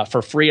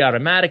for free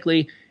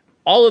automatically,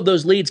 all of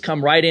those leads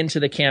come right into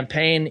the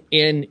campaign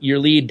in your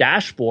lead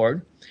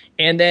dashboard.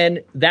 And then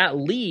that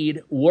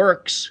lead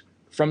works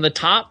from the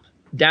top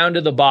down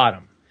to the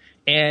bottom.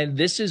 And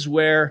this is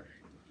where,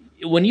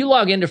 when you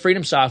log into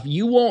FreedomSoft,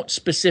 you won't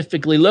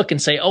specifically look and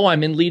say, oh,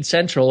 I'm in Lead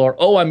Central, or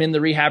oh, I'm in the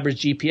Rehabber's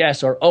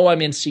GPS, or oh,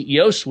 I'm in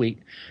CEO Suite.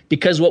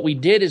 Because what we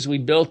did is we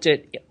built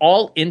it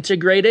all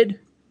integrated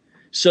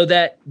so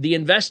that the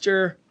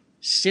investor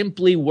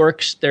simply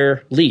works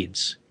their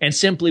leads and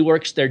simply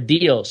works their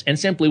deals and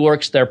simply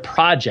works their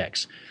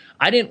projects.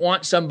 I didn't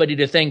want somebody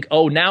to think,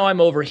 oh, now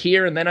I'm over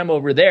here and then I'm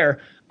over there.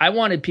 I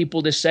wanted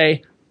people to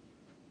say,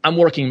 I'm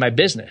working my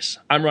business.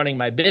 I'm running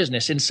my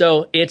business. And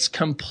so it's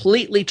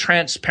completely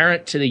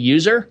transparent to the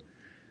user,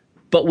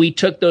 but we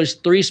took those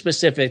three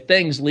specific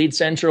things, Lead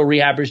Central,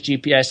 Rehabber's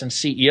GPS, and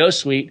CEO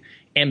Suite,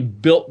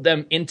 and built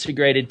them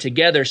integrated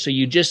together. So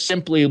you just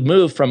simply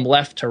move from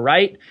left to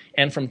right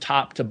and from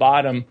top to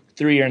bottom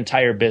through your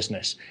entire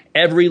business.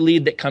 Every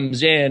lead that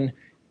comes in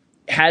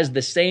has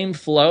the same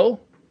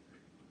flow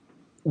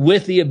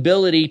with the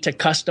ability to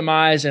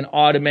customize and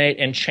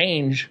automate and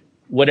change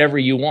whatever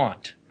you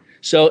want.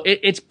 So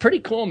it's pretty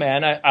cool,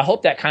 man. I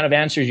hope that kind of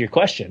answers your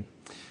question.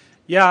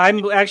 Yeah,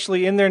 I'm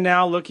actually in there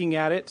now looking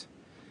at it,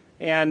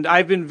 and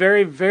I've been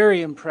very,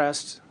 very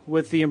impressed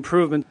with the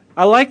improvement.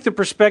 I like the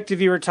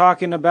perspective you were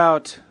talking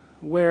about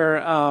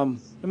where no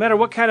matter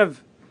what kind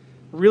of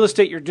real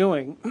estate you're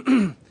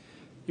doing,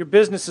 your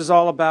business is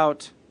all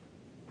about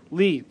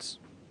leads,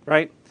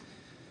 right?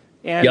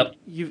 And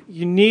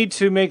you need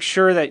to make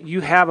sure that you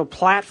have a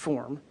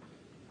platform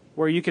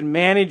where you can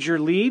manage your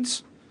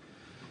leads,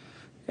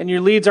 and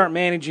your leads aren't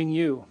managing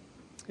you.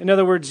 In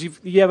other words,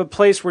 you have a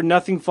place where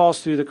nothing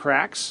falls through the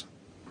cracks,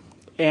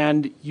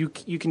 and you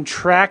can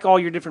track all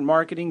your different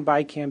marketing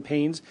by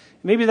campaigns.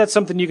 Maybe that's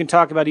something you can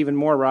talk about even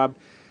more, Rob,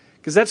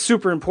 because that's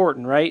super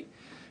important, right?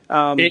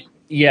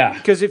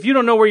 Because if you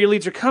don't know where your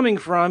leads are coming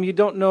from, you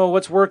don't know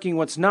what's working,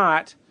 what's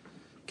not.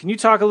 Can you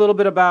talk a little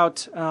bit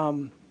about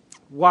how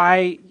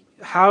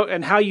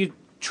you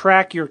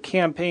track your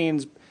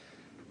campaigns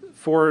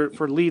for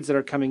leads that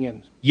are coming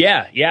in?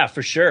 Yeah,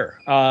 for sure.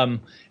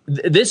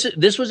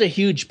 This was a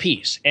huge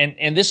piece,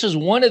 and this is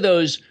one of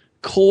those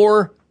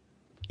core,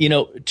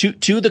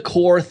 to the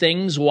core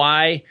things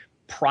why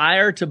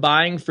prior to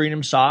buying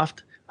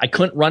FreedomSoft, I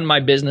couldn't run my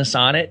business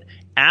on it.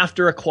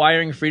 After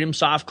acquiring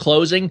FreedomSoft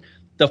closing,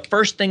 the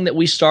first thing that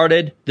we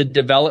started the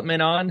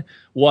development on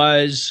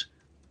was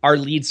our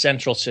Lead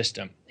Central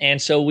system.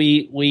 And so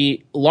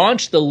we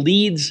launched the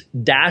leads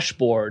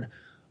dashboard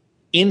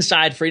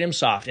inside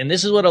FreedomSoft. And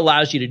this is what it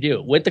allows you to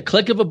do. With the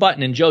click of a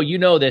button, and Joe, you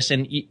know this,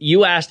 and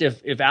you asked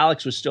if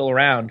Alex was still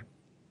around.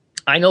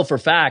 I know for a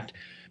fact,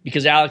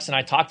 because Alex and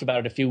I talked about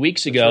it a few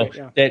weeks ago,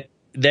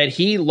 that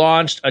he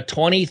launched a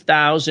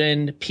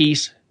 20,000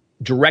 piece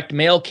direct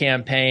mail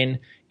campaign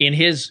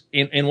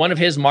in one of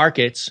his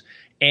markets,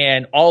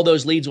 and all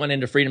those leads went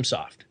into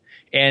FreedomSoft.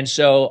 And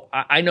so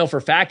I know for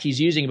a fact he's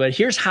using it, but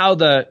here's how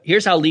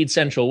Lead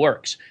Central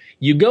works.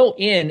 You go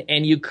in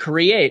and you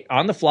create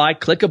on the fly,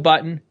 click a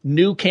button,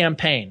 new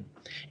campaign,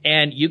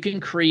 and you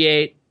can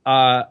create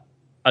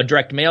a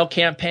direct mail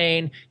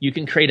campaign. You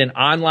can create an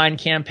online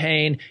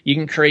campaign. You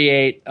can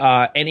create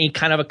any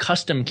kind of a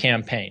custom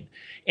campaign.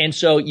 And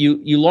so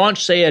you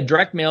launch, say, a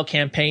direct mail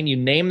campaign. You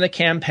name the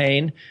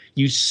campaign.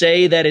 You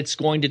say that it's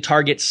going to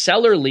target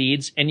seller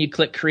leads, and you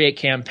click Create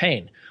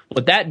Campaign.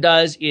 What that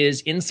does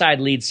is inside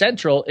Lead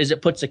Central is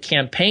it puts a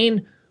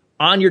campaign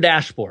on your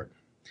dashboard.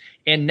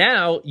 And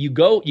now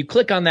you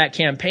click on that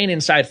campaign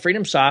inside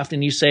FreedomSoft,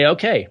 and you say,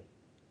 okay,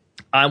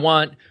 I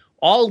want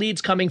all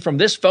leads coming from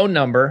this phone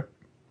number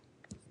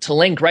to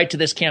link right to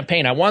this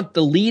campaign. I want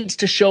the leads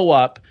to show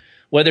up,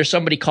 whether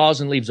somebody calls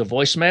and leaves a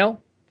voicemail,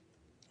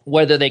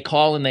 whether they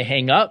call and they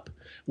hang up,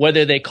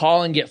 whether they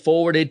call and get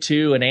forwarded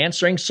to an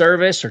answering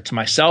service or to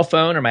my cell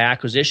phone or my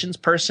acquisitions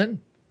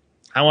person.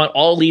 I want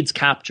all leads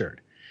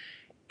captured.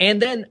 And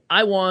then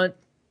I want,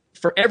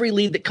 for every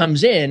lead that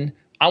comes in,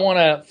 I want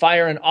to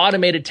fire an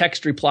automated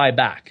text reply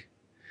back.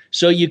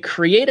 So you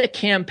create a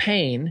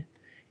campaign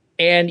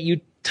and you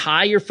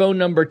tie your phone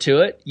number to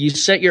it. You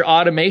set your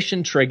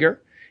automation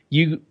trigger.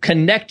 You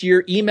connect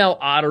your email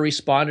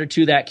autoresponder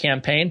to that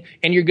campaign,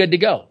 and you're good to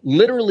go.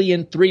 Literally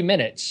in 3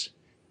 minutes,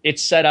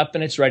 it's set up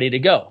and it's ready to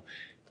go.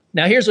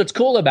 Now, here's what's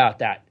cool about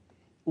that.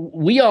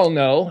 We all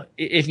know,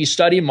 if you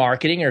study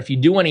marketing or if you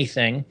do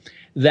anything,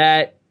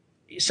 that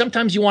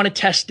sometimes you want to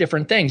test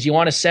different things. You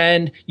want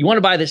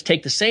to buy this,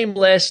 take the same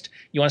list,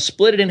 you want to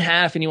split it in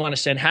half, and you want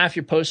to send half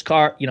your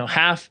postcard,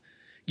 half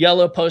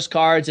yellow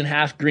postcards and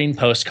half green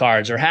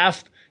postcards, or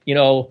half,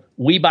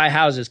 we buy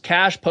houses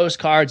cash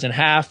postcards and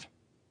half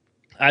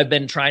I've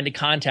been trying to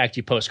contact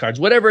you postcards,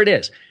 whatever it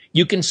is.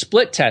 You can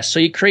split test. So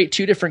you create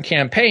 2 different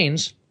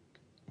campaigns,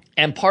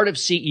 and part of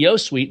CEO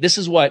Suite, this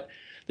is one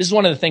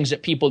of the things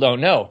that people don't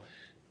know.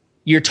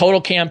 Your total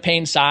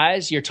campaign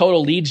size, your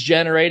total leads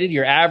generated,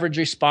 your average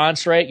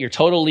response rate, your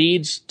total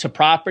leads to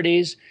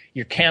properties,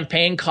 your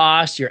campaign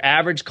cost, your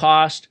average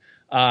cost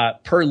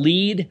per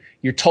lead,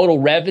 your total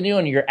revenue,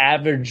 and your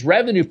average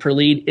revenue per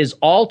lead is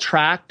all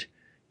tracked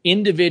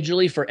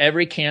individually for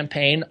every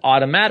campaign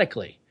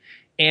automatically.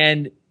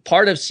 And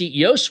part of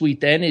CEO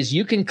Suite then is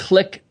you can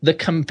click the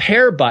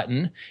compare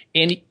button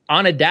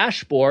on a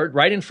dashboard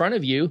right in front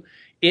of you.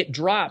 It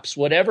drops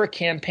whatever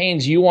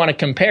campaigns you want to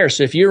compare.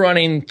 So if you're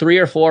running 3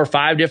 or 4 or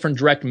 5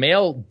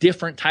 different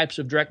different types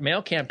of direct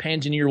mail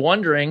campaigns, and you're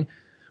wondering,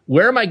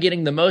 where am I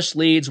getting the most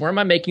leads? Where am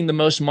I making the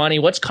most money?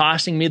 What's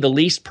costing me the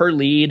least per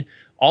lead?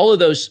 All of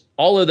those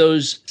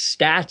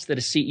stats that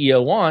a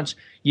CEO wants,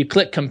 you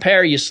click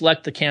compare, you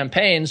select the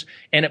campaigns,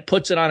 and it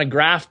puts it on a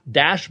graph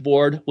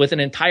dashboard with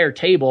an entire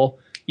table.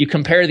 You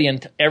compare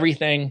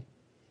everything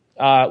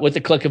with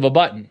the click of a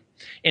button.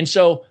 And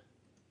so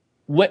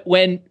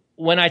when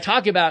I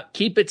talk about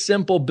keep it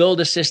simple, build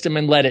a system,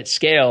 and let it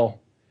scale,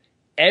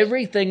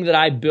 everything that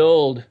I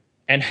build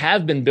and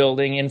have been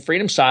building in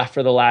FreedomSoft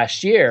for the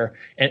last year,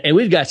 and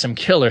we've got some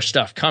killer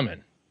stuff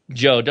coming.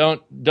 Joe,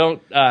 don't.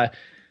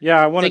 Yeah,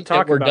 I want to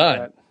talk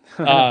about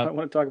that. I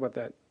want to talk about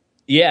that.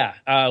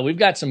 Yeah, we've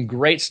got some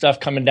great stuff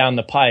coming down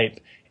the pipe,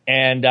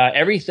 and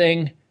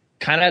everything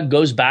kind of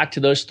goes back to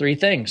those 3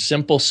 things: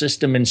 simple,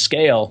 system, and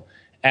scale,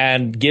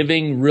 and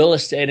giving real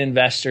estate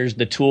investors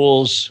the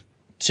tools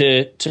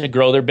to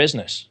grow their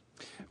business.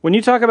 When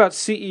you talk about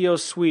CEO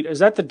Suite, is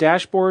that the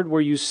dashboard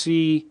where you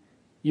see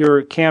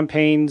your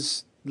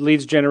campaigns,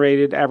 leads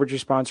generated, average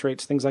response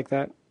rates, things like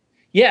that?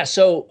 Yeah,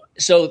 so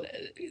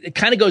it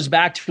kind of goes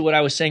back to what I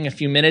was saying a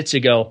few minutes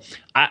ago.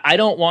 I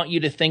don't want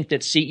you to think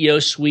that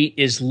CEO Suite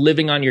is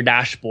living on your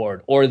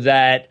dashboard, or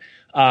that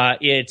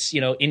it's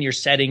in your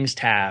settings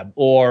tab,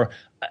 or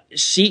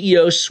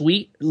CEO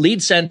Suite,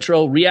 Lead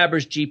Central,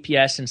 Rehabbers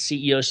GPS, and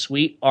CEO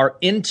Suite are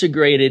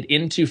integrated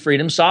into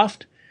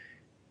FreedomSoft,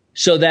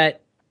 so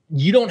that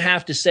you don't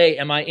have to say,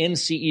 am I in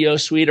CEO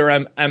Suite or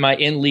am I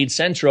in Lead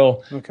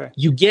Central? Okay.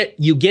 You get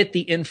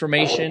the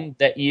information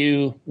that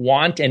you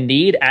want and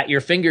need at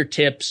your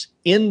fingertips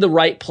in the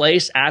right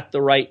place at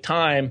the right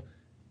time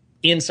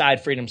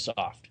inside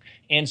FreedomSoft.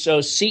 And so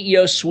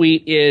CEO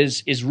Suite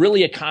is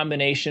really a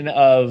combination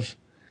of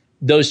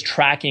those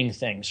tracking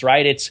things,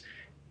 right?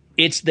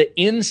 It's the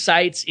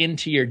insights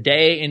into your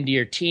day, into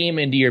your team,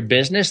 into your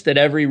business that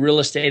every real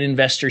estate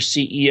investor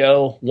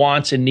CEO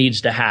wants and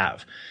needs to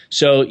have.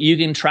 So you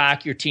can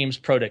track your team's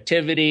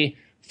productivity,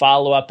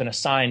 follow up and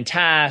assign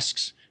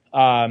tasks,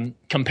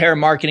 compare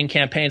marketing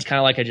campaigns, kind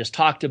of like I just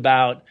talked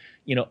about,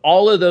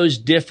 all of those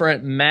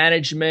different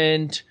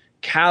management,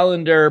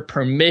 calendar,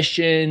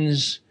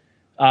 permissions,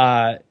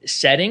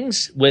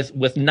 settings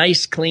with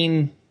nice,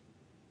 clean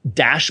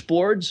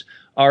dashboards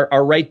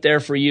are right there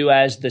for you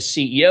as the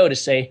CEO to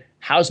say,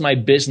 how's my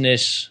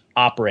business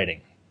operating?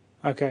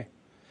 Okay.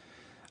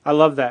 I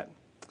love that.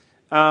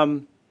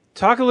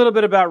 Talk a little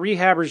bit about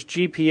Rehabbers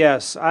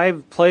GPS.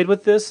 I've played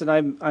with this and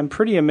I'm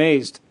pretty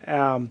amazed.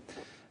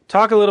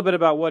 Talk a little bit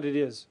about what it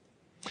is.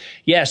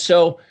 Yeah.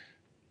 So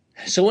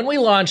when we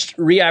launched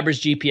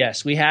Rehabbers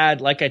GPS, we had,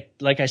 like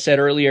I said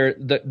earlier,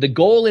 the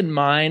goal in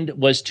mind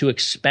was to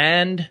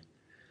expand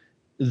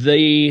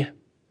the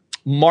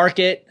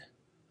market,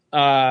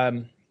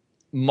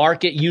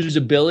 market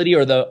usability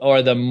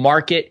or the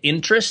market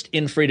interest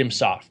in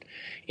FreedomSoft.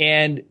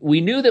 And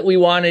we knew that we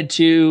wanted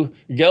to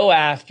go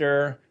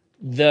after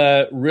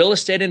the real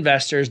estate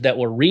investors that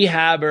were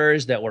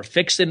rehabbers, that were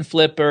fix and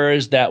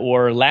flippers, that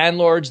were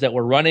landlords, that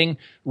were running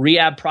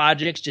rehab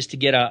projects just to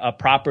get a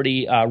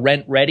property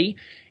rent ready.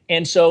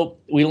 And so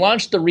we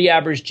launched the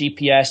Rehabbers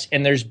GPS,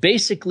 and there's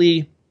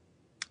basically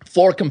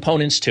 4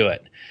 components to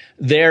it.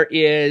 There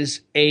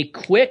is a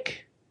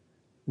quick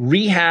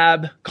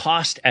rehab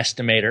cost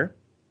estimator,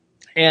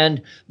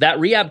 and that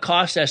rehab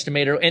cost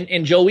estimator,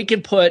 and Joe, we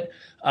can put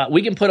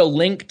a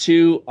link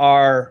to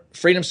our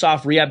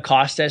FreedomSoft rehab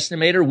cost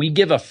estimator. We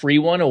give a free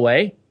one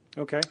away,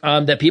 okay,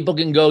 that people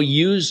can go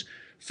use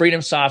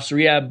FreedomSoft's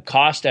rehab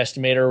cost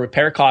estimator,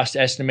 repair cost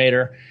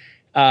estimator.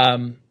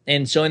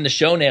 And so in the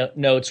show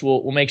notes,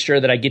 we'll make sure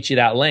that I get you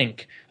that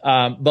link.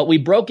 But we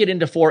broke it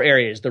into 4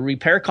 areas, the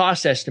repair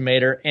cost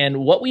estimator. And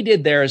what we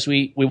did there is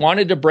we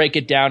wanted to break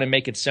it down and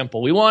make it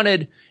simple. We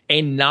wanted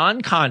a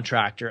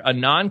non-contractor, a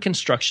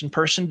non-construction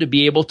person to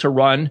be able to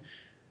run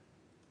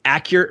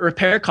accurate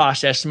repair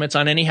cost estimates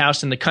on any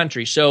house in the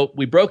country. So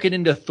we broke it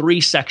into 3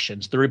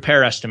 sections, the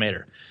repair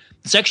estimator.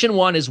 Section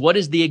 1 is, what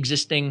is the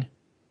existing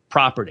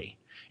property?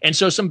 And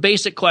so some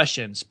basic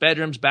questions: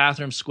 bedrooms,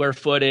 bathrooms, square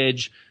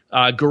footage,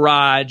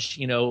 garage,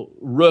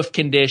 roof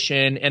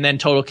condition, and then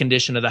total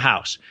condition of the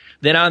house.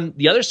 Then on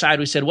the other side,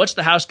 we said, what's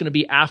the house going to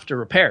be after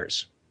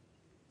repairs?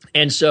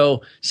 And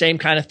so same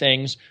kind of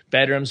things: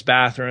 bedrooms,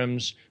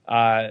 bathrooms,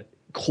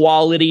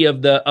 quality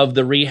of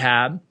the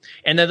rehab.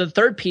 And then the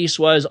third piece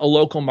was a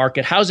local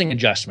market housing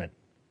adjustment.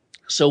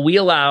 So we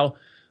allow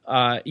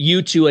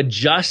you to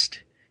adjust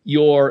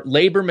your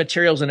labor,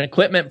 materials, and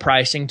equipment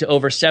pricing to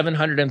over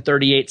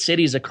 738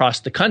 cities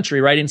across the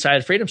country right inside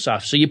of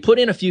FreedomSoft. So you put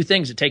in a few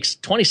things. It takes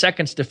 20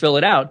 seconds to fill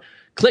it out.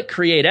 Click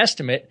Create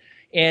Estimate.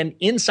 And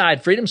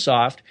inside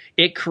FreedomSoft,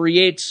 it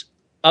creates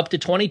up to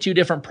 22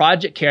 different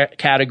project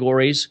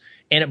categories,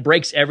 and it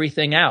breaks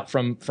everything out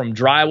from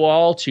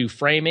drywall to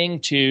framing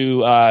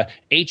to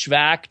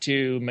HVAC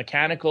to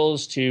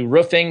mechanicals to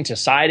roofing to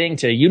siding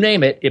to you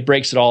name it. It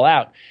breaks it all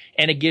out.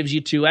 And it gives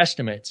you 2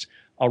 estimates: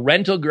 a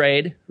rental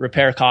grade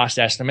repair cost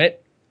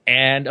estimate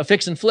and a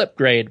fix and flip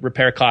grade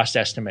repair cost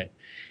estimate.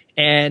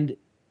 And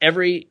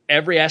every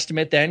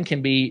estimate then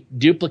can be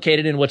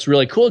duplicated. And what's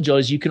really cool, Joe,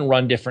 is you can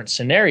run different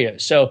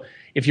scenarios. So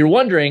if you're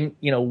wondering,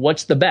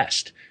 what's the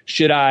best?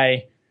 Should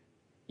I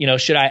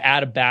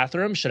add a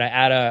bathroom? Should I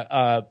add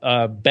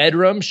a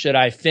bedroom? Should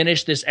I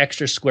finish this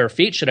extra square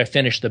feet? Should I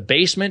finish the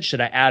basement?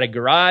 Should I add a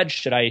garage?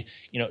 Should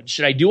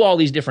I do all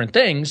these different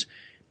things?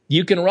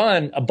 You can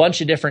run a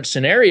bunch of different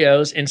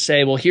scenarios and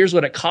say, well, here's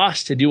what it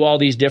costs to do all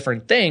these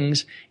different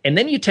things. And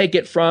then you take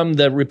it from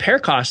the repair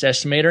cost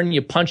estimator and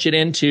you punch it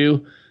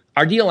into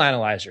our deal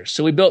analyzers.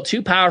 So we built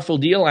 2 powerful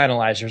deal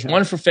analyzers,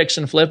 one for fix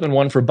and flip and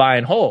one for buy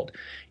and hold.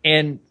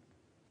 And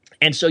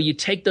so you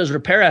take those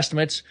repair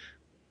estimates,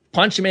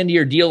 punch them into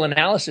your deal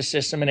analysis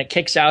system, and it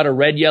kicks out a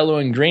red, yellow,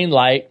 and green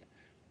light,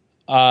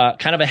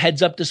 kind of a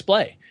heads up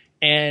display.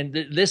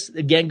 And this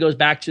again goes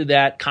back to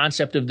that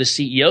concept of the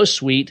CEO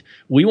suite.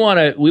 We want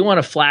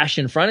to flash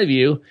in front of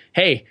you,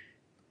 hey,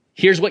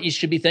 here's what you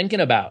should be thinking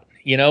about,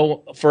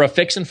 for a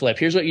fix and flip.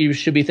 Here's what you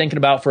should be thinking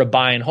about for a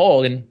buy and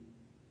hold. And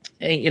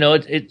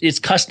it's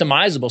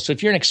customizable. So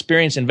if you're an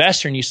experienced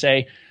investor and you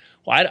say,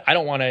 well, I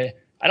don't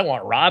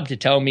want Rob to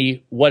tell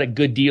me what a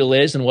good deal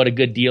is and what a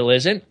good deal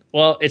isn't.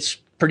 Well, it's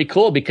pretty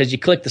cool because you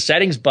click the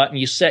settings button,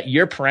 you set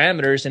your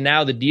parameters, and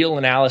now the deal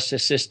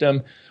analysis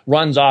system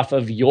runs off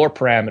of your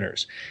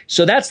parameters.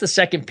 So that's the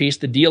second piece,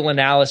 the deal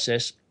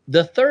analysis.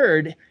 The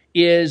third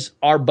is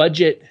our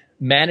budget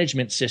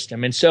management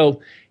system. And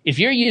so if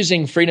you're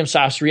using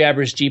FreedomSoft's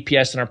Rehabbers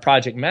GPS and our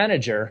project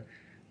manager,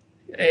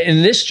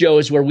 and this, Joe,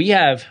 is where we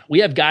have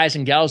guys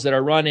and gals that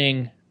are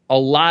running a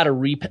lot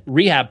of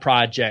rehab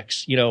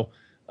projects,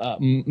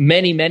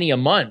 many a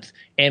month.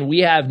 And we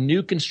have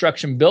new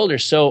construction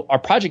builders. So our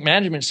project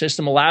management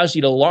system allows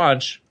you to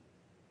launch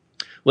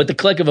with the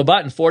click of a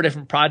button 4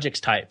 different projects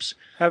types.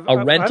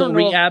 Rental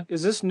rehab.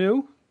 Is this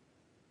new?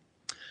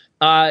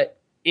 No,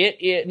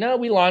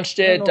 we launched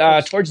it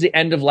towards the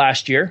end of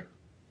last year.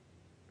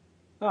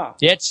 Oh.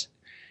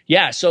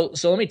 So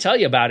let me tell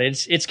you about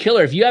it. It's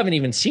killer. If you haven't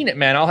even seen it,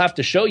 man, I'll have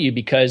to show you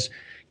because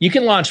you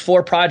can launch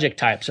 4 project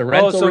types.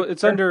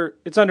 It's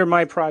under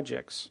my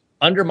projects.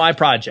 Under my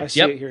projects.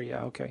 I see it here.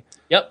 Yeah. Okay.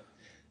 Yep.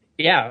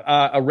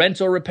 Yeah. A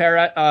rental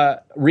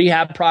repair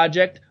rehab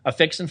project, a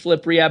fix and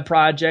flip rehab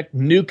project,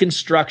 new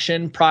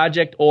construction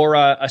project, or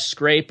a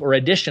scrape or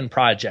addition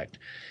project.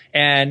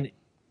 And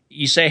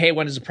you say, hey,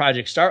 when does the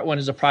project start? When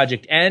does the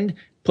project end?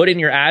 Put in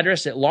your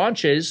address. It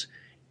launches.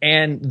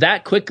 And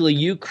that quickly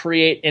you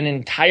create an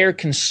entire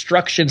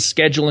construction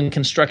schedule and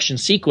construction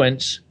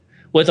sequence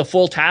with a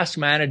full task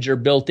manager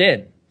built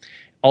in,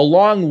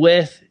 along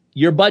with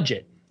your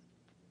budget.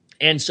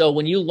 And so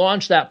when you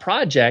launch that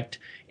project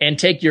and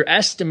take your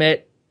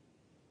estimate,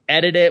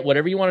 edit it,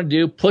 whatever you want to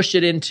do, push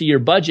it into your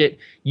budget,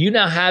 you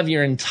now have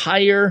your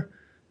entire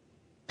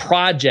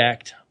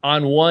project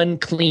on one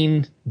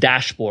clean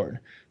dashboard.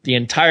 The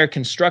entire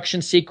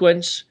construction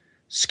sequence,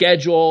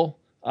 schedule,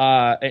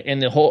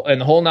 and the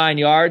whole 9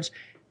 yards,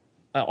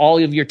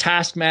 all of your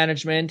task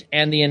management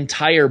and the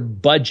entire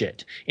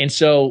budget. And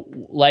so,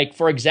 like,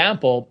 for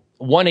example,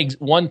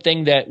 one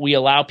thing that we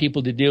allow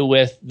people to do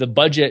with the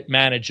budget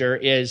manager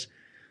is,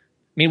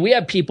 I mean, we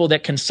have people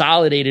that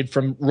consolidated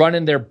from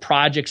running their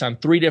projects on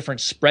 3 different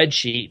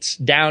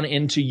spreadsheets down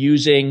into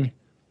using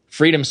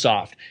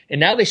FreedomSoft. And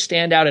now they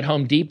stand out at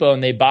Home Depot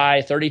and they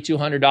buy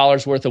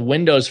 $3,200 worth of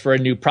windows for a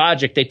new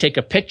project. They take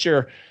a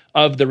picture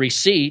of the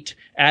receipt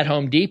at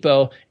Home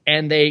Depot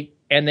and they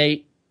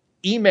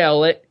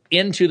email it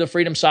into the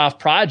FreedomSoft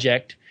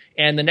project.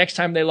 And the next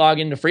time they log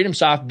into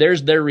FreedomSoft,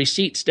 there's their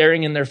receipt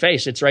staring in their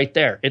face. It's right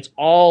there. It's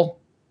all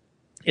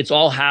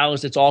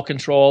housed. It's all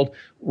controlled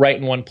right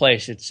in one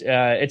place.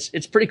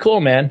 It's pretty cool,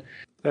 man.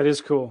 That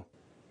is cool.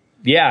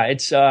 Yeah,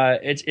 it's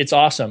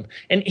awesome.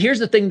 And here's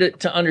the thing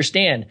to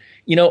understand.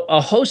 You know, a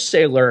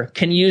wholesaler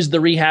can use the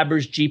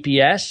rehabber's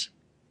GPS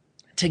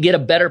to get a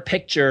better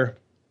picture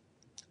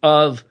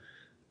of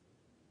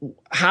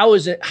how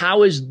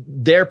is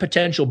their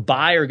potential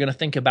buyer going to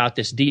think about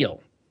this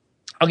deal.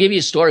 I'll give you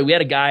a story. We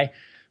had a guy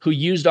who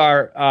used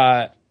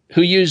the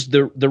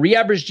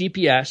rehabber's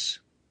GPS,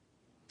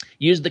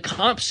 used the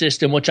comp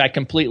system, which I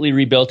completely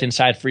rebuilt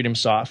inside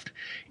FreedomSoft,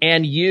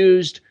 and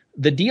used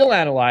the deal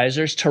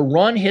analyzers to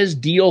run his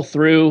deal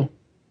through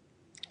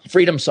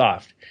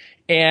FreedomSoft.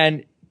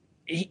 And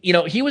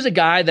he was a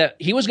guy that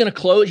he was going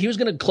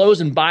to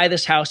close and buy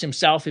this house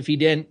himself if he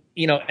didn't,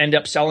 end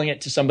up selling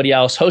it to somebody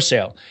else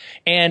wholesale.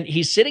 And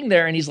he's sitting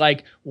there and he's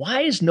like,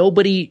 why is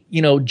nobody,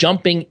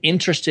 jumping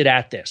interested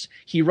at this?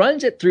 He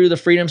runs it through the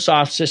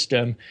FreedomSoft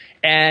system,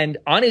 and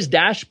on his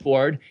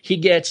dashboard, he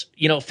gets,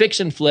 fix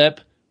and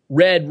flip,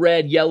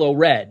 red, yellow,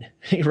 red,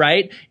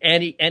 right?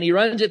 And he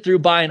runs it through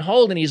buy and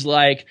hold, and he's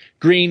like,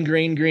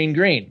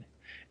 green.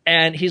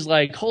 And he's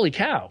like, holy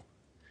cow.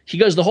 He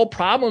goes, the whole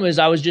problem is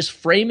I was just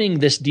framing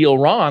this deal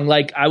wrong.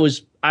 Like I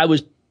was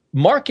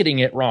marketing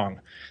it wrong.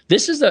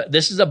 This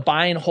is a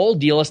buy and hold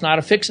deal. It's not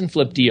a fix and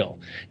flip deal.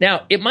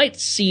 Now, it might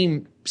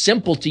seem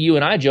simple to you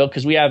and I, Joe,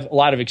 because we have a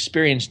lot of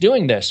experience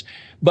doing this,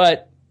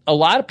 but a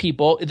lot of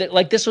people,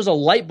 this was a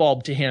light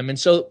bulb to him. And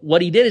so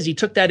what he did is he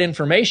took that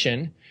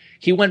information,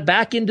 he went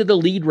back into the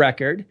lead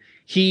record,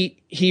 he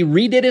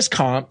redid his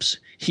comps,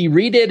 he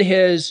redid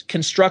his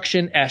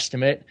construction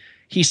estimate,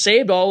 he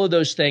saved all of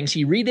those things,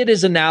 he redid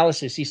his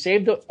analysis, he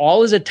saved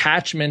all his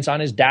attachments on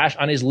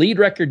his lead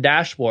record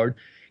dashboard.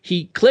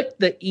 He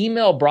clicked the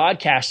email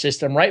broadcast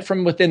system right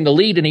from within the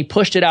lead and he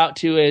pushed it out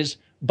to his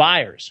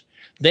buyers.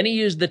 Then he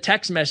used the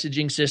text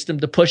messaging system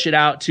to push it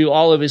out to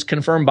all of his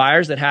confirmed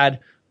buyers that had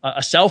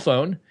a cell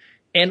phone.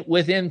 And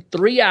within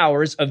 3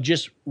 hours of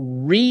just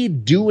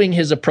redoing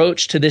his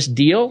approach to this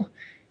deal,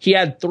 he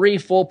had 3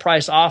 full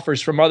price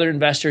offers from other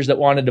investors that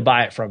wanted to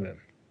buy it from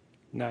him.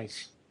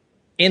 Nice.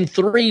 In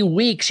 3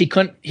 weeks, he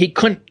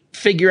couldn't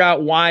figure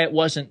out why it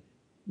wasn't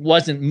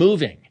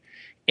moving.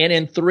 And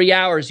in 3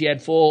 hours, he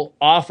had full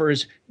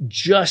offers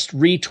just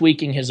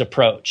retweaking his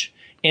approach.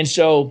 And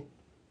so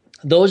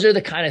those are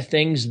the kind of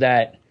things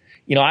that,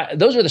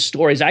 those are the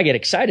stories I get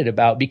excited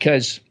about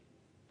because,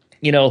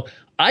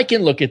 I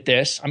can look at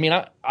this. I mean,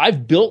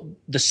 I've built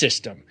the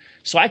system.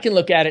 So I can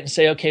look at it and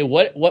say, okay,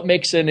 what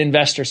makes an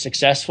investor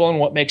successful and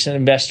what makes an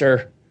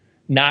investor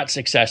not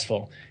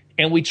successful?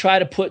 And we try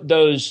to put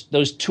those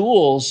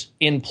tools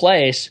in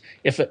place.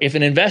 If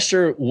an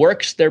investor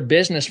works their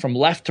business from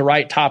left to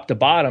right, top to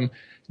bottom,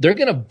 they're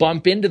going to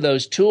bump into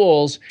those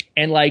tools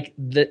and like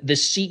the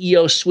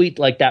CEO suite,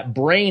 like that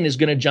brain is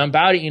going to jump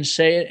out at you and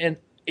say,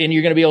 and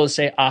you're going to be able to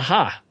say,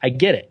 aha, I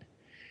get it.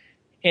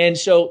 And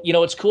so,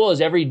 what's cool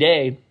is every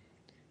day,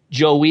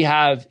 Joe, we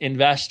have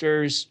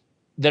investors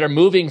that are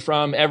moving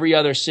from every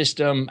other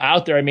system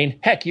out there. I mean,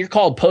 heck, you're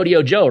called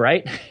Podio Joe,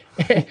 right?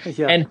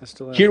 Yeah, and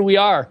here we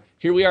are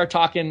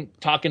talking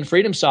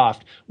FreedomSoft.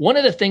 One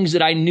of the things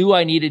that I knew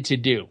I needed to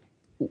do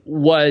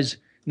was,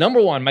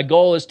 number one, my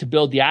goal is to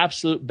build the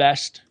absolute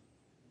best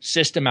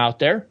system out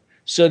there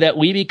so that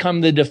we become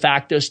the de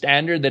facto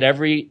standard that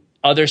every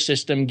other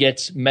system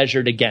gets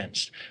measured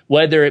against,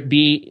 whether it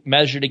be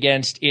measured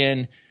against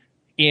in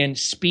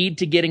speed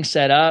to getting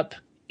set up,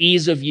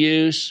 ease of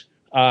use,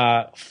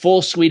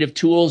 full suite of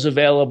tools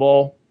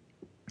available,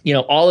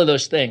 all of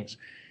those things.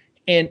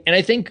 And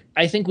I think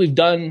we've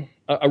done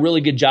a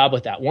really good job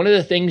with that. One of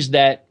the things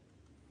that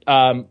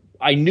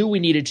I knew we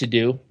needed to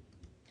do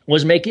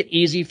was make it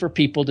easy for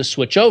people to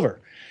switch over.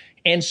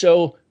 And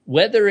so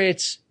whether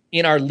it's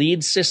in our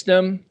lead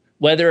system,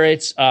 whether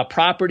it's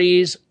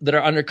properties that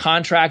are under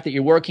contract that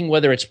you're working,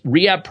 whether it's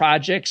rehab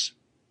projects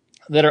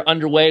that are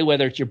underway,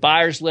 whether it's your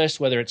buyers list,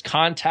 whether it's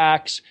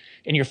contacts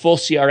in your full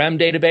CRM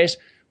database,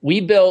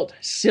 we built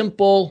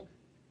simple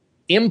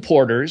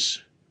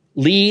importers,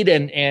 lead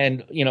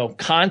and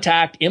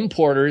contact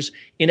importers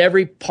in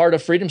every part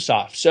of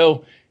FreedomSoft.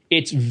 So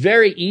it's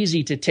very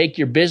easy to take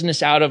your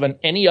business out of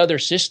any other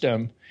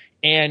system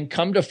and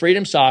come to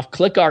FreedomSoft,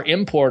 click our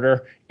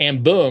importer,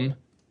 and boom,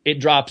 it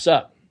drops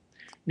up.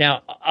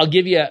 Now, I'm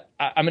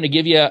going to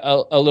give you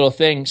a little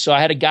thing. So I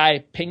had a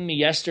guy ping me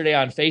yesterday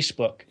on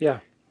Facebook. Yeah.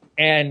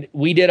 and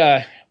we did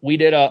a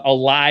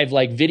live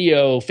like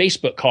video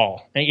Facebook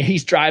call, and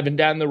he's driving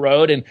down the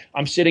road and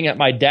I'm sitting at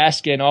my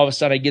desk, and all of a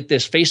sudden I get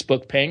this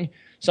Facebook ping.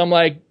 So I'm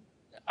like,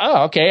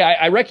 oh, okay.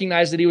 I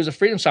recognized that he was a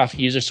FreedomSoft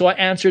user. So I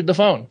answered the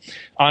phone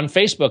on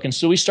Facebook. And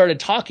so we started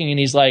talking, and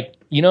he's like,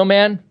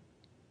 man,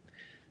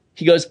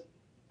 he goes,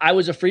 I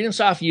was a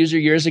FreedomSoft user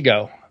years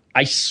ago.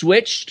 I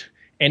switched,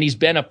 and he's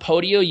been a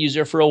Podio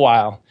user for a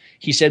while.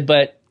 He said,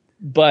 but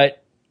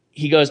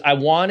he goes, I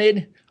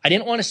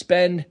didn't want to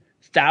spend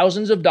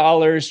thousands of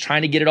dollars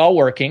trying to get it all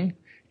working.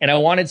 And I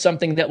wanted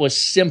something that was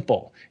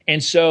simple.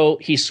 And so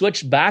he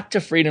switched back to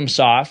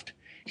FreedomSoft.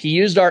 He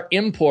used our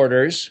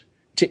importers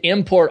to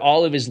import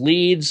all of his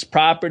leads,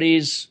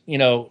 properties,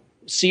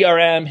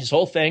 CRM, his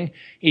whole thing.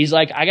 He's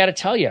like, I got to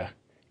tell you,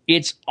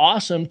 it's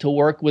awesome to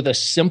work with a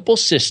simple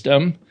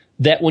system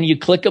that when you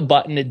click a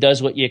button, it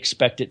does what you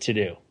expect it to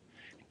do.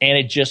 And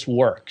it just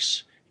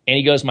works. And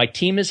he goes, my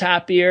team is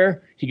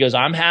happier. He goes,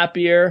 I'm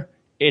happier.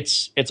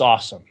 It's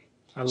awesome.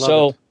 I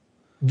love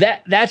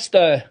it. That's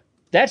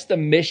the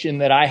mission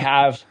that I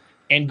have.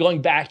 And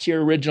going back to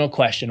your original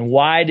question,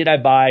 why did I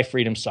buy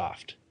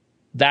FreedomSoft?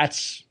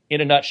 That's in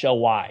a nutshell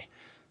why.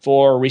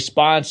 For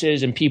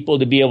responses and people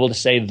to be able to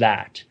say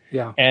that,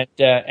 and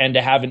to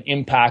have an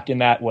impact in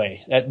that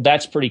way.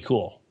 That's pretty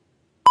cool.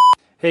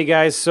 Hey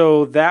guys,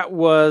 so that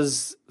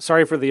was,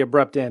 sorry for the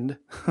abrupt end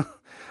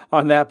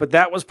on that, but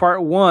that was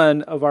part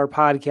 1 of our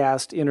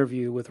podcast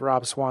interview with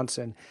Rob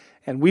Swanson,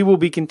 and we will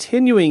be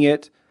continuing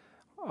it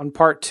on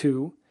part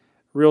 2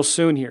 real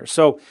soon here.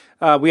 So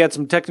we had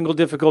some technical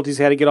difficulties,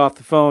 had to get off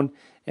the phone,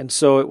 and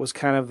so it was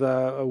kind of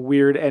a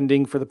weird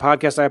ending for the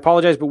podcast. I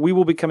apologize, but we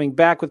will be coming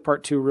back with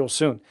part 2 real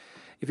soon.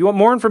 If you want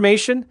more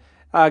information,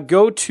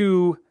 go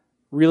to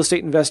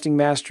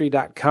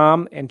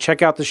realestateinvestingmastery.com and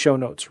check out the show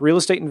notes.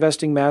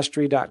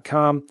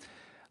 realestateinvestingmastery.com.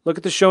 Look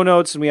at the show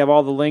notes, and we have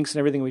all the links and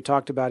everything we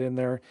talked about in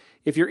there.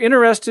 If you're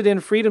interested in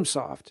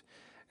FreedomSoft,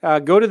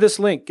 go to this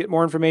link, get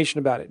more information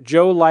about it.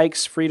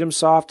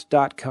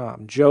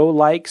 joelikesfreedomsoft.com.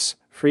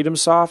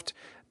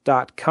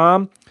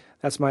 joelikesfreedomsoft.com.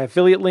 That's my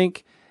affiliate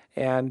link.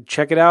 And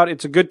check it out.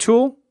 It's a good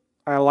tool.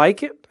 I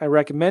like it. I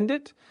recommend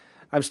it.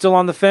 I'm still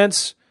on the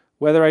fence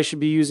whether I should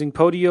be using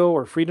Podio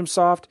or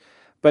FreedomSoft,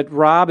 but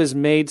Rob has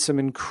made some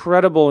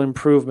incredible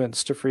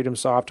improvements to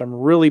FreedomSoft. I'm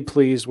really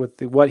pleased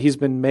with what he's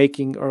been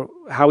making, or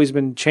how he's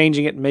been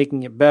changing it and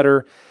making it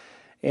better.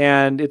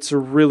 And it's a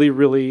really,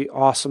 really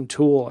awesome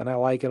tool, and I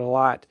like it a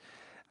lot.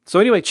 So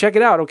anyway, check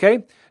it out,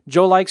 okay?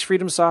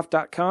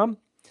 joelikesfreedomsoft.com,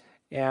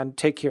 and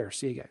take care.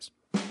 See you guys.